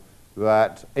vital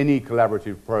that any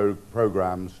collaborative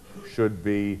programs should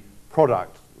be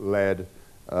product-led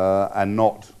and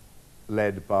not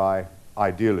led by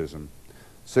idealism.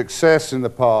 Success in the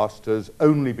past has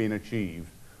only been achieved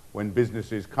when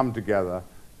businesses come together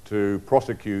to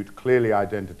prosecute clearly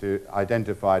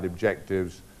identified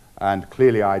objectives and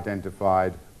clearly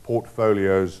identified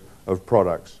portfolios of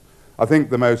products. I think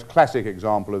the most classic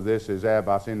example of this is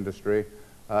Airbus industry.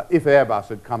 If Airbus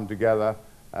had come together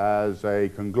as a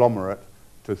conglomerate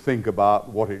to think about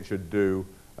what it should do,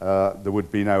 there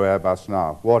would be no Airbus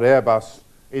now. What Airbus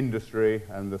industry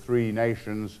and the three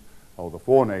nations, or the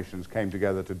four nations, came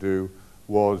together to do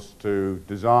was to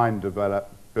design, develop,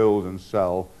 build and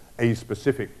sell a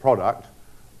specific product,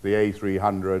 the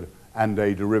A300, and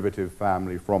a derivative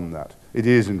family from that. It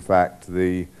is, in fact,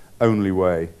 the only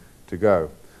way to go.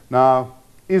 Now,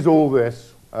 is all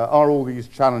this, are all these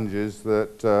challenges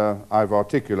that I've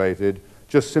articulated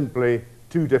just simply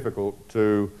too difficult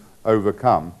to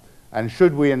overcome? And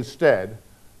should we instead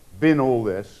bin all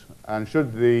this, and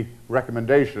should the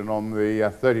recommendation on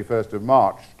the 31st of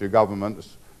March to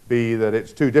governments be that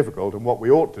it's too difficult and what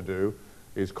we ought to do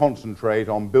is concentrate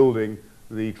on building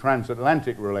the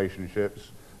transatlantic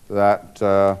relationships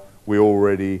that we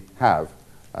already have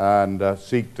and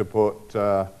seek to put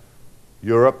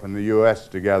Europe and the US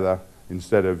together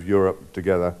instead of Europe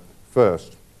together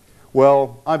first?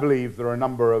 Well, I believe there are a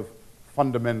number of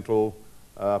fundamental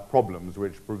problems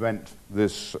which prevent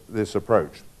this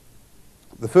approach.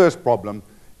 The first problem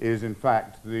is, in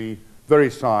fact, the very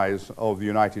size of the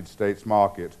United States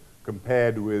market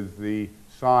compared with the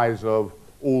size of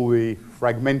all the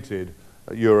fragmented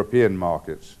European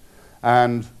markets.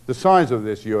 And the size of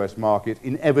this US market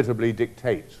inevitably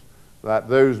dictates that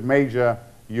those major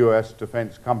US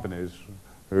defense companies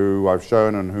who I've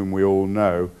shown and whom we all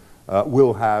know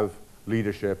will have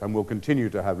leadership and will continue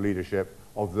to have leadership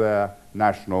of their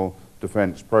national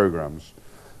defense programs.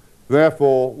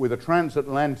 Therefore, with a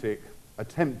transatlantic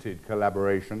attempted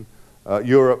collaboration,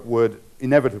 Europe would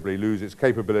inevitably lose its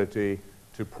capability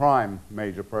to prime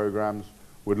major programs,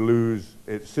 would lose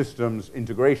its systems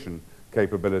integration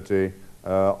capability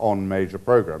on major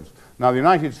programs. Now, the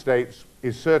United States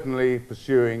is certainly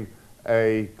pursuing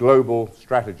a global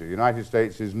strategy. The United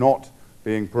States is not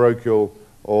being parochial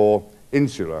or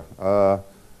insular.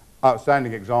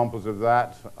 Outstanding examples of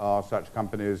that are such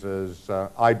companies as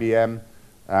IBM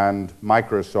and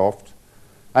Microsoft.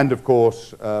 And of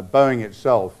course, Boeing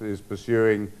itself is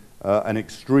pursuing an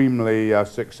extremely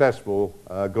successful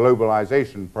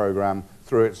globalization program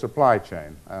through its supply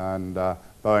chain. And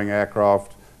Boeing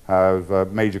aircraft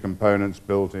have major components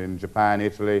built in Japan,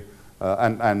 Italy,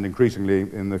 and increasingly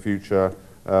in the future,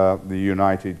 the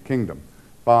United Kingdom.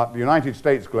 But the United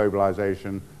States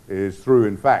globalization is through,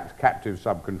 in fact, captive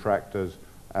subcontractors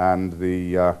and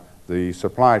the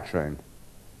supply chain.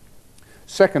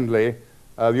 Secondly,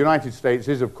 the United States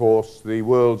is, of course, the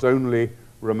world's only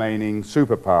remaining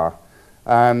superpower.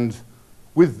 And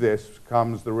with this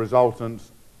comes the resultant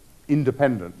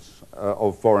independence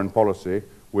of foreign policy,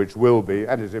 which will be,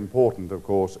 and is important, of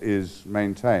course, is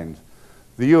maintained.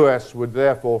 The US would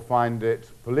therefore find it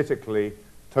politically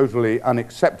totally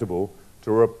unacceptable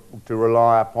to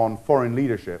rely upon foreign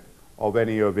leadership of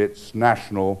any of its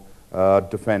national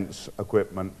defense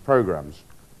equipment programs.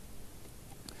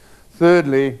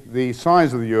 Thirdly, the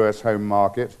size of the US home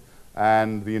market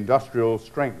and the industrial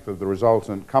strength of the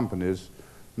resultant companies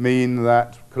mean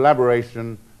that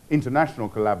collaboration, international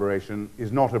collaboration,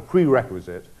 is not a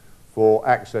prerequisite for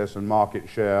access and market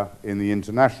share in the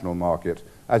international market,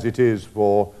 as it is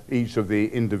for each of the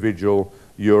individual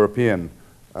European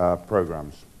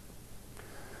programs.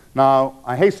 Now,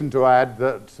 I hasten to add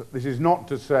that this is not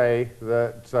to say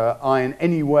that I in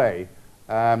any way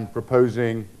am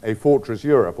proposing a fortress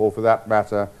Europe, or for that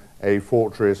matter, a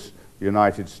fortress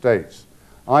United States.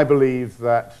 I believe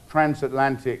that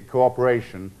transatlantic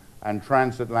cooperation and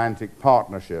transatlantic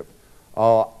partnership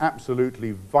are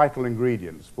absolutely vital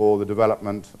ingredients for the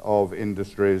development of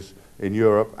industries in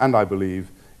Europe, and I believe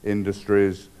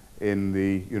industries in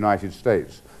the United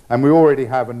States. And we already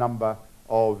have a number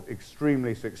of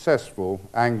extremely successful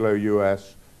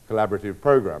Anglo-US collaborative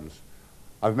programs.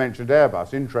 I've mentioned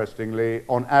Airbus. Interestingly,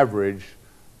 on average,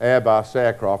 Airbus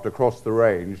aircraft across the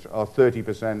range are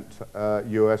 30%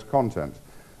 US content.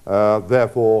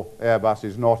 Therefore, Airbus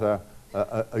is not a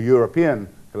European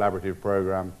collaborative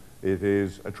program. It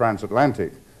is a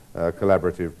transatlantic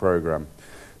collaborative program.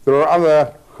 There are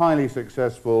other highly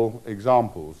successful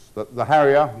examples. The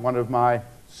Harrier, one of my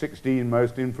 16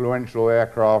 most influential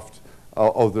aircraft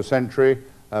of the century,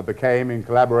 became, in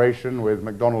collaboration with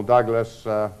McDonnell Douglas,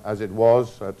 as it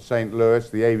was at St. Louis,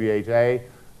 the Aviate-A,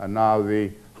 and now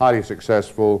the highly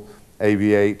successful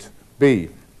Aviate-B.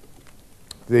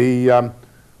 The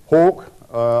Hawk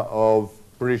of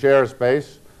British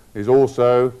Aerospace is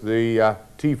also the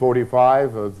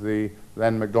T-45 of the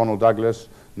then McDonnell Douglas,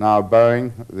 now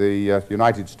Boeing, the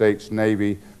United States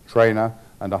Navy trainer,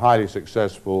 and a highly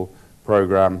successful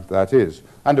program that is.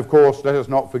 And of course, let us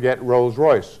not forget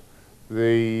Rolls-Royce,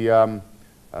 the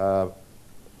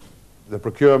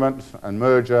procurement and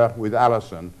merger with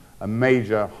Allison, a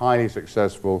major, highly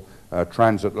successful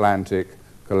transatlantic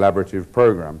collaborative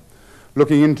program.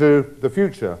 Looking into the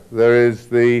future, there is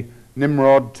the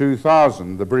Nimrod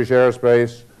 2000, the British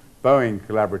Aerospace Boeing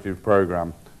collaborative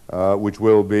program, which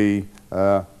will be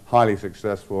highly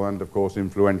successful and, of course,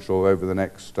 influential over the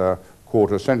next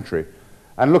quarter century.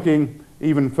 And looking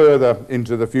even further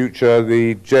into the future,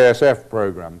 the JSF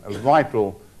program, a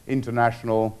vital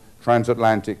international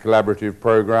transatlantic collaborative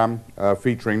program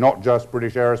featuring not just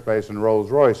British Aerospace and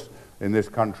Rolls-Royce in this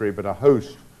country, but a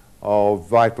host of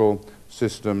vital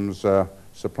systems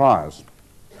suppliers.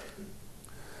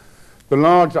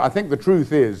 I think the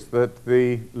truth is that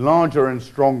the larger and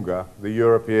stronger the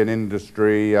European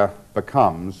industry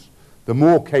becomes, the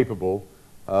more capable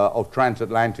of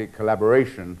transatlantic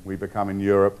collaboration we become in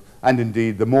Europe, and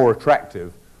indeed the more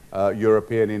attractive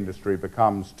European industry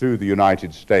becomes to the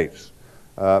United States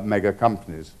mega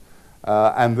companies.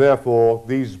 And therefore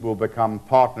these will become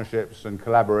partnerships and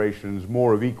collaborations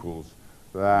more of equals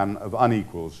than of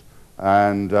unequals.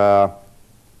 And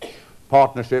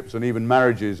partnerships and even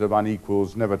marriages of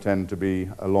unequals never tend to be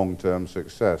a long-term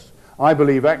success. I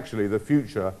believe actually the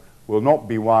future will not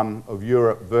be one of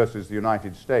Europe versus the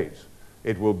United States.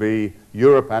 It will be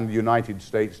Europe and the United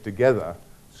States together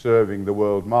serving the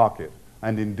world market,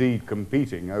 and indeed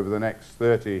competing over the next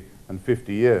 30 and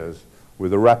 50 years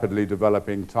with the rapidly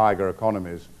developing tiger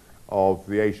economies of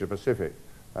the Asia Pacific,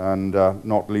 and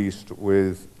not least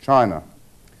with China.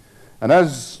 And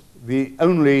as the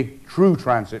only true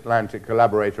transatlantic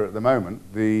collaborator at the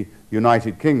moment, the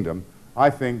United Kingdom,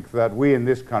 I think that we in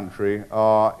this country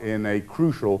are in a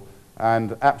crucial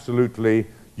and absolutely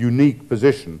unique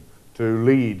position to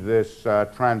lead this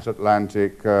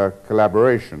transatlantic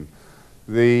collaboration.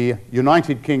 The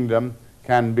United Kingdom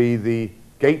can be the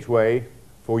gateway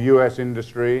for US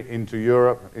industry into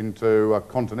Europe, into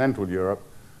continental Europe,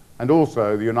 and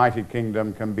also the United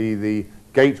Kingdom can be the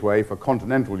gateway for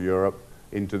continental Europe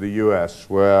into the US,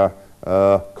 where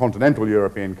continental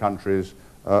European countries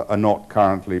are not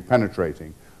currently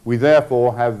penetrating. We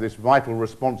therefore have this vital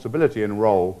responsibility and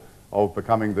role of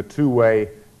becoming the two-way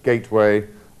gateway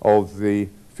of the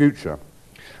future.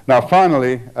 Now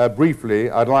finally, briefly,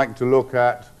 I'd like to look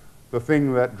at the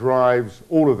thing that drives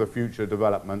all of the future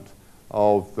development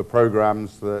of the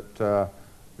programs that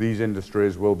these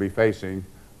industries will be facing,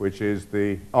 which is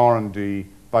the R&D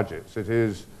budgets. It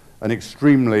is an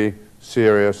extremely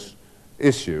serious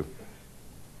issue.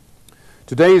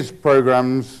 Today's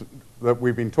programs that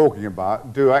we've been talking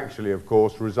about do actually, of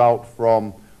course, result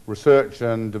from research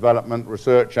and development,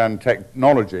 research and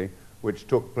technology, which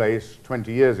took place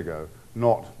 20 years ago,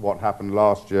 not what happened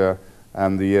last year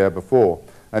and the year before.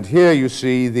 And here you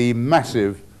see the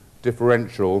massive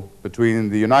differential between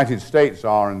the United States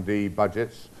R&D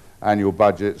budgets, annual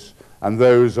budgets, and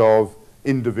those of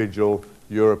individual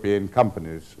European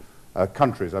companies.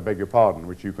 Countries, I beg your pardon,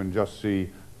 which you can just see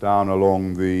down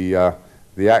along the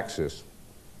axis.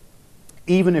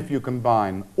 Even if you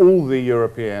combine all the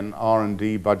European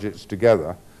R&D budgets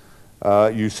together,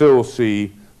 you still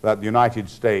see that the United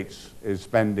States is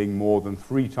spending more than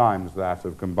 3 times that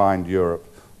of combined Europe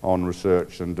on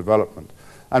research and development.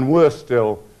 And worse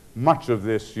still, much of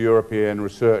this European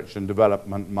research and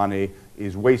development money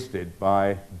is wasted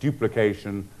by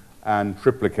duplication and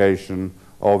triplication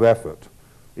of effort.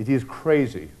 It is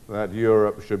crazy that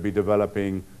Europe should be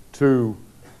developing 2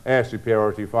 air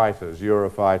superiority fighters,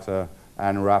 Eurofighter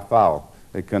and Rafale.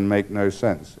 It can make no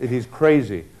sense. It is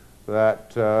crazy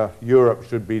that Europe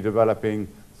should be developing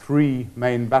 3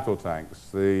 main battle tanks,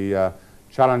 the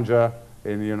Challenger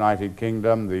in the United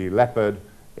Kingdom, the Leopard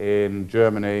in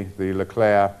Germany, the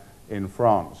Leclerc in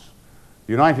France.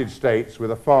 The United States,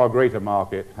 with a far greater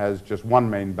market, has just 1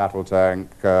 main battle tank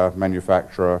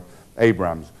manufacturer,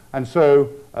 Abrams. And so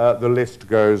the list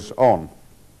goes on.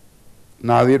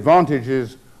 Now, the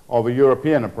advantages of a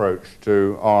European approach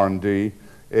to R&D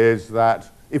is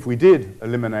that if we did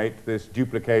eliminate this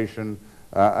duplication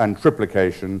and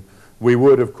triplication, we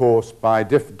would, of course, by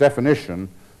definition,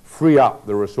 free up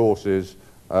the resources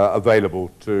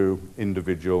available to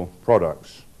individual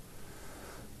products.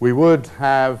 We would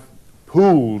have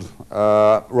pooled,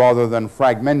 rather than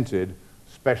fragmented,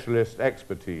 specialist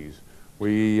expertise.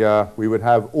 We would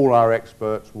have all our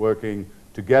experts working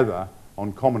together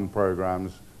on common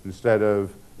programs instead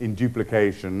of in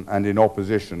duplication and in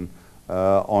opposition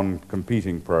on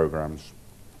competing programs.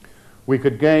 We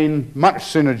could gain much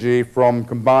synergy from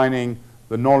combining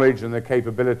the knowledge and the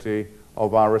capability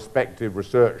of our respective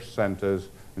research centers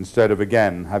instead of,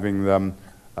 again, having them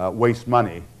waste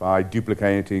money by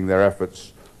duplicating their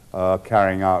efforts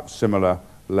carrying out similar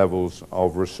levels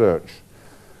of research.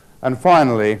 And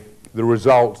finally, the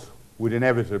result would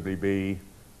inevitably be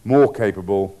more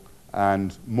capable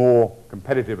and more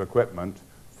competitive equipment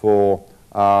for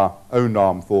our own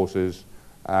armed forces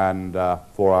and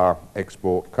for our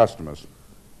export customers.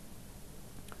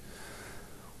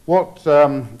 What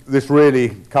this really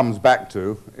comes back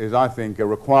to is, I think, a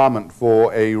requirement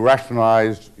for a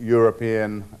rationalized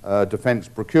European defense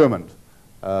procurement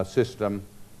system,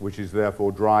 which is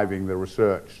therefore driving the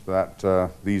research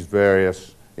that these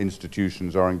various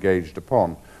institutions are engaged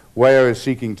upon. WAIR is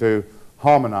seeking to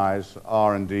harmonize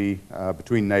R&D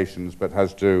between nations, but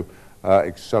has to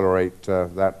accelerate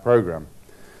that program.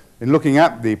 In looking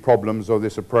at the problems of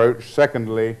this approach,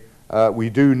 secondly, we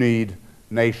do need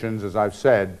nations, as I've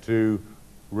said, to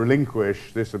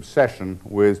relinquish this obsession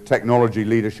with technology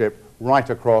leadership right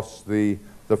across the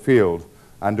field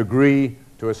and agree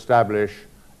to establish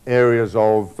areas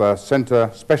of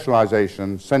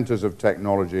specialization, centers of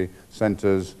technology,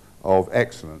 centers of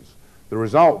excellence. The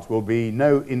result will be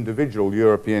no individual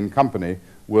European company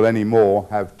will anymore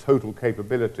have total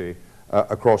capability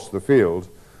across the field.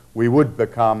 We would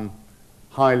become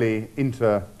highly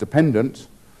interdependent,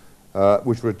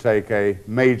 which would take a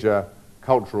major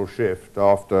cultural shift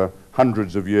after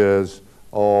hundreds of years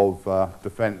of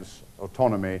defense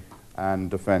autonomy and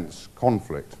defense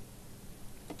conflict.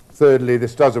 Thirdly,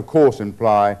 this does, of course,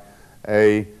 imply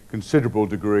a considerable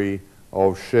degree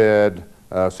of shared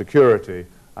security,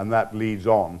 and that leads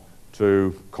on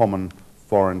to common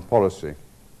foreign policy.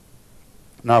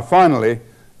 Now, finally,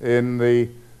 in the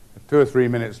 2 or 3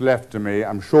 minutes left to me,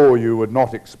 I'm sure you would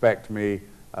not expect me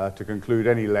to conclude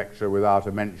any lecture without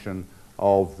a mention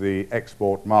of the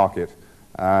export market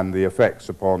and the effects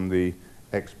upon the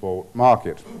export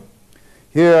market.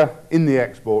 Here in the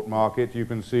export market, you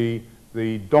can see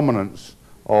the dominance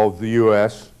of the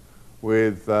US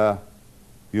with the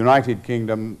United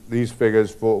Kingdom. These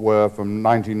figures were from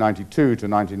 1992 to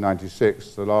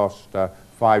 1996, the last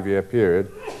 5-year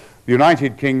period. The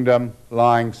United Kingdom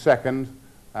lying second,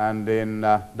 and in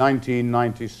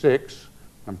 1996,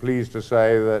 I'm pleased to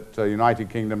say that the United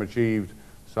Kingdom achieved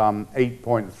some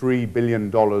 $8.3 billion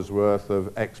worth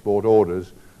of export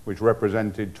orders, which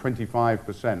represented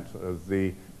 25% of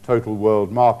the total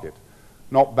world market.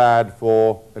 Not bad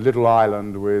for a little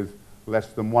island with less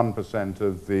than 1%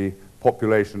 of the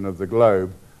population of the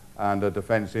globe and a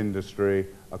defense industry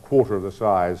a quarter of the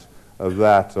size of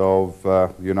that of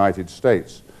the United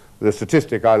States. The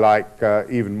statistic I like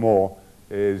even more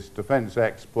is defense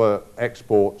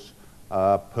exports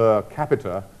per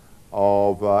capita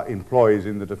of employees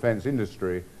in the defense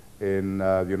industry in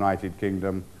the United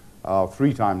Kingdom are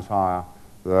 3 times higher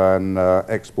than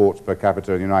exports per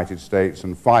capita in the United States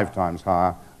and 5 times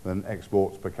higher than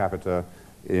exports per capita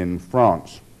in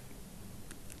France.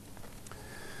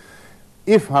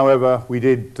 If, however, we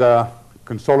did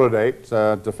consolidate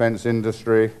defense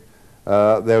industry,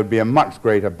 there would be a much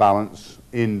greater balance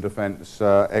in defense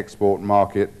export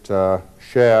market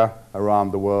share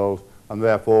around the world, and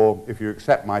therefore, if you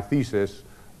accept my thesis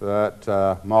that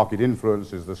market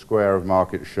influence is the square of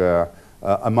market share,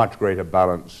 a much greater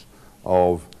balance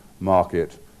of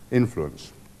market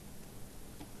influence.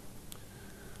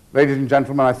 Ladies and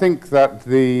gentlemen, I think that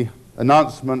the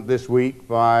announcement this week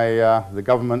by the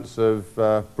governments of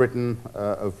Britain,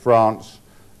 of France,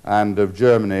 and of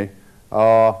Germany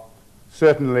are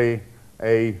certainly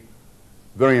a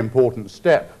very important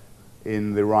step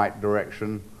in the right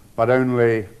direction, but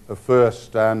only a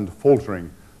first and faltering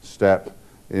step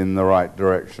in the right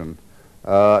direction.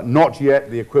 Not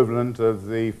yet the equivalent of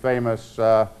the famous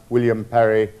William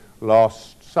Perry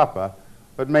Last Supper,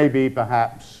 but maybe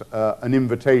perhaps an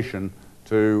invitation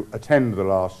to attend the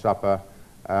Last Supper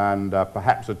and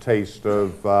perhaps a taste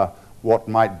of what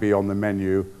might be on the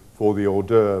menu for the hors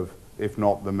d'oeuvre, if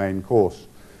not the main course.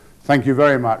 Thank you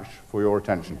very much for your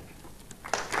attention.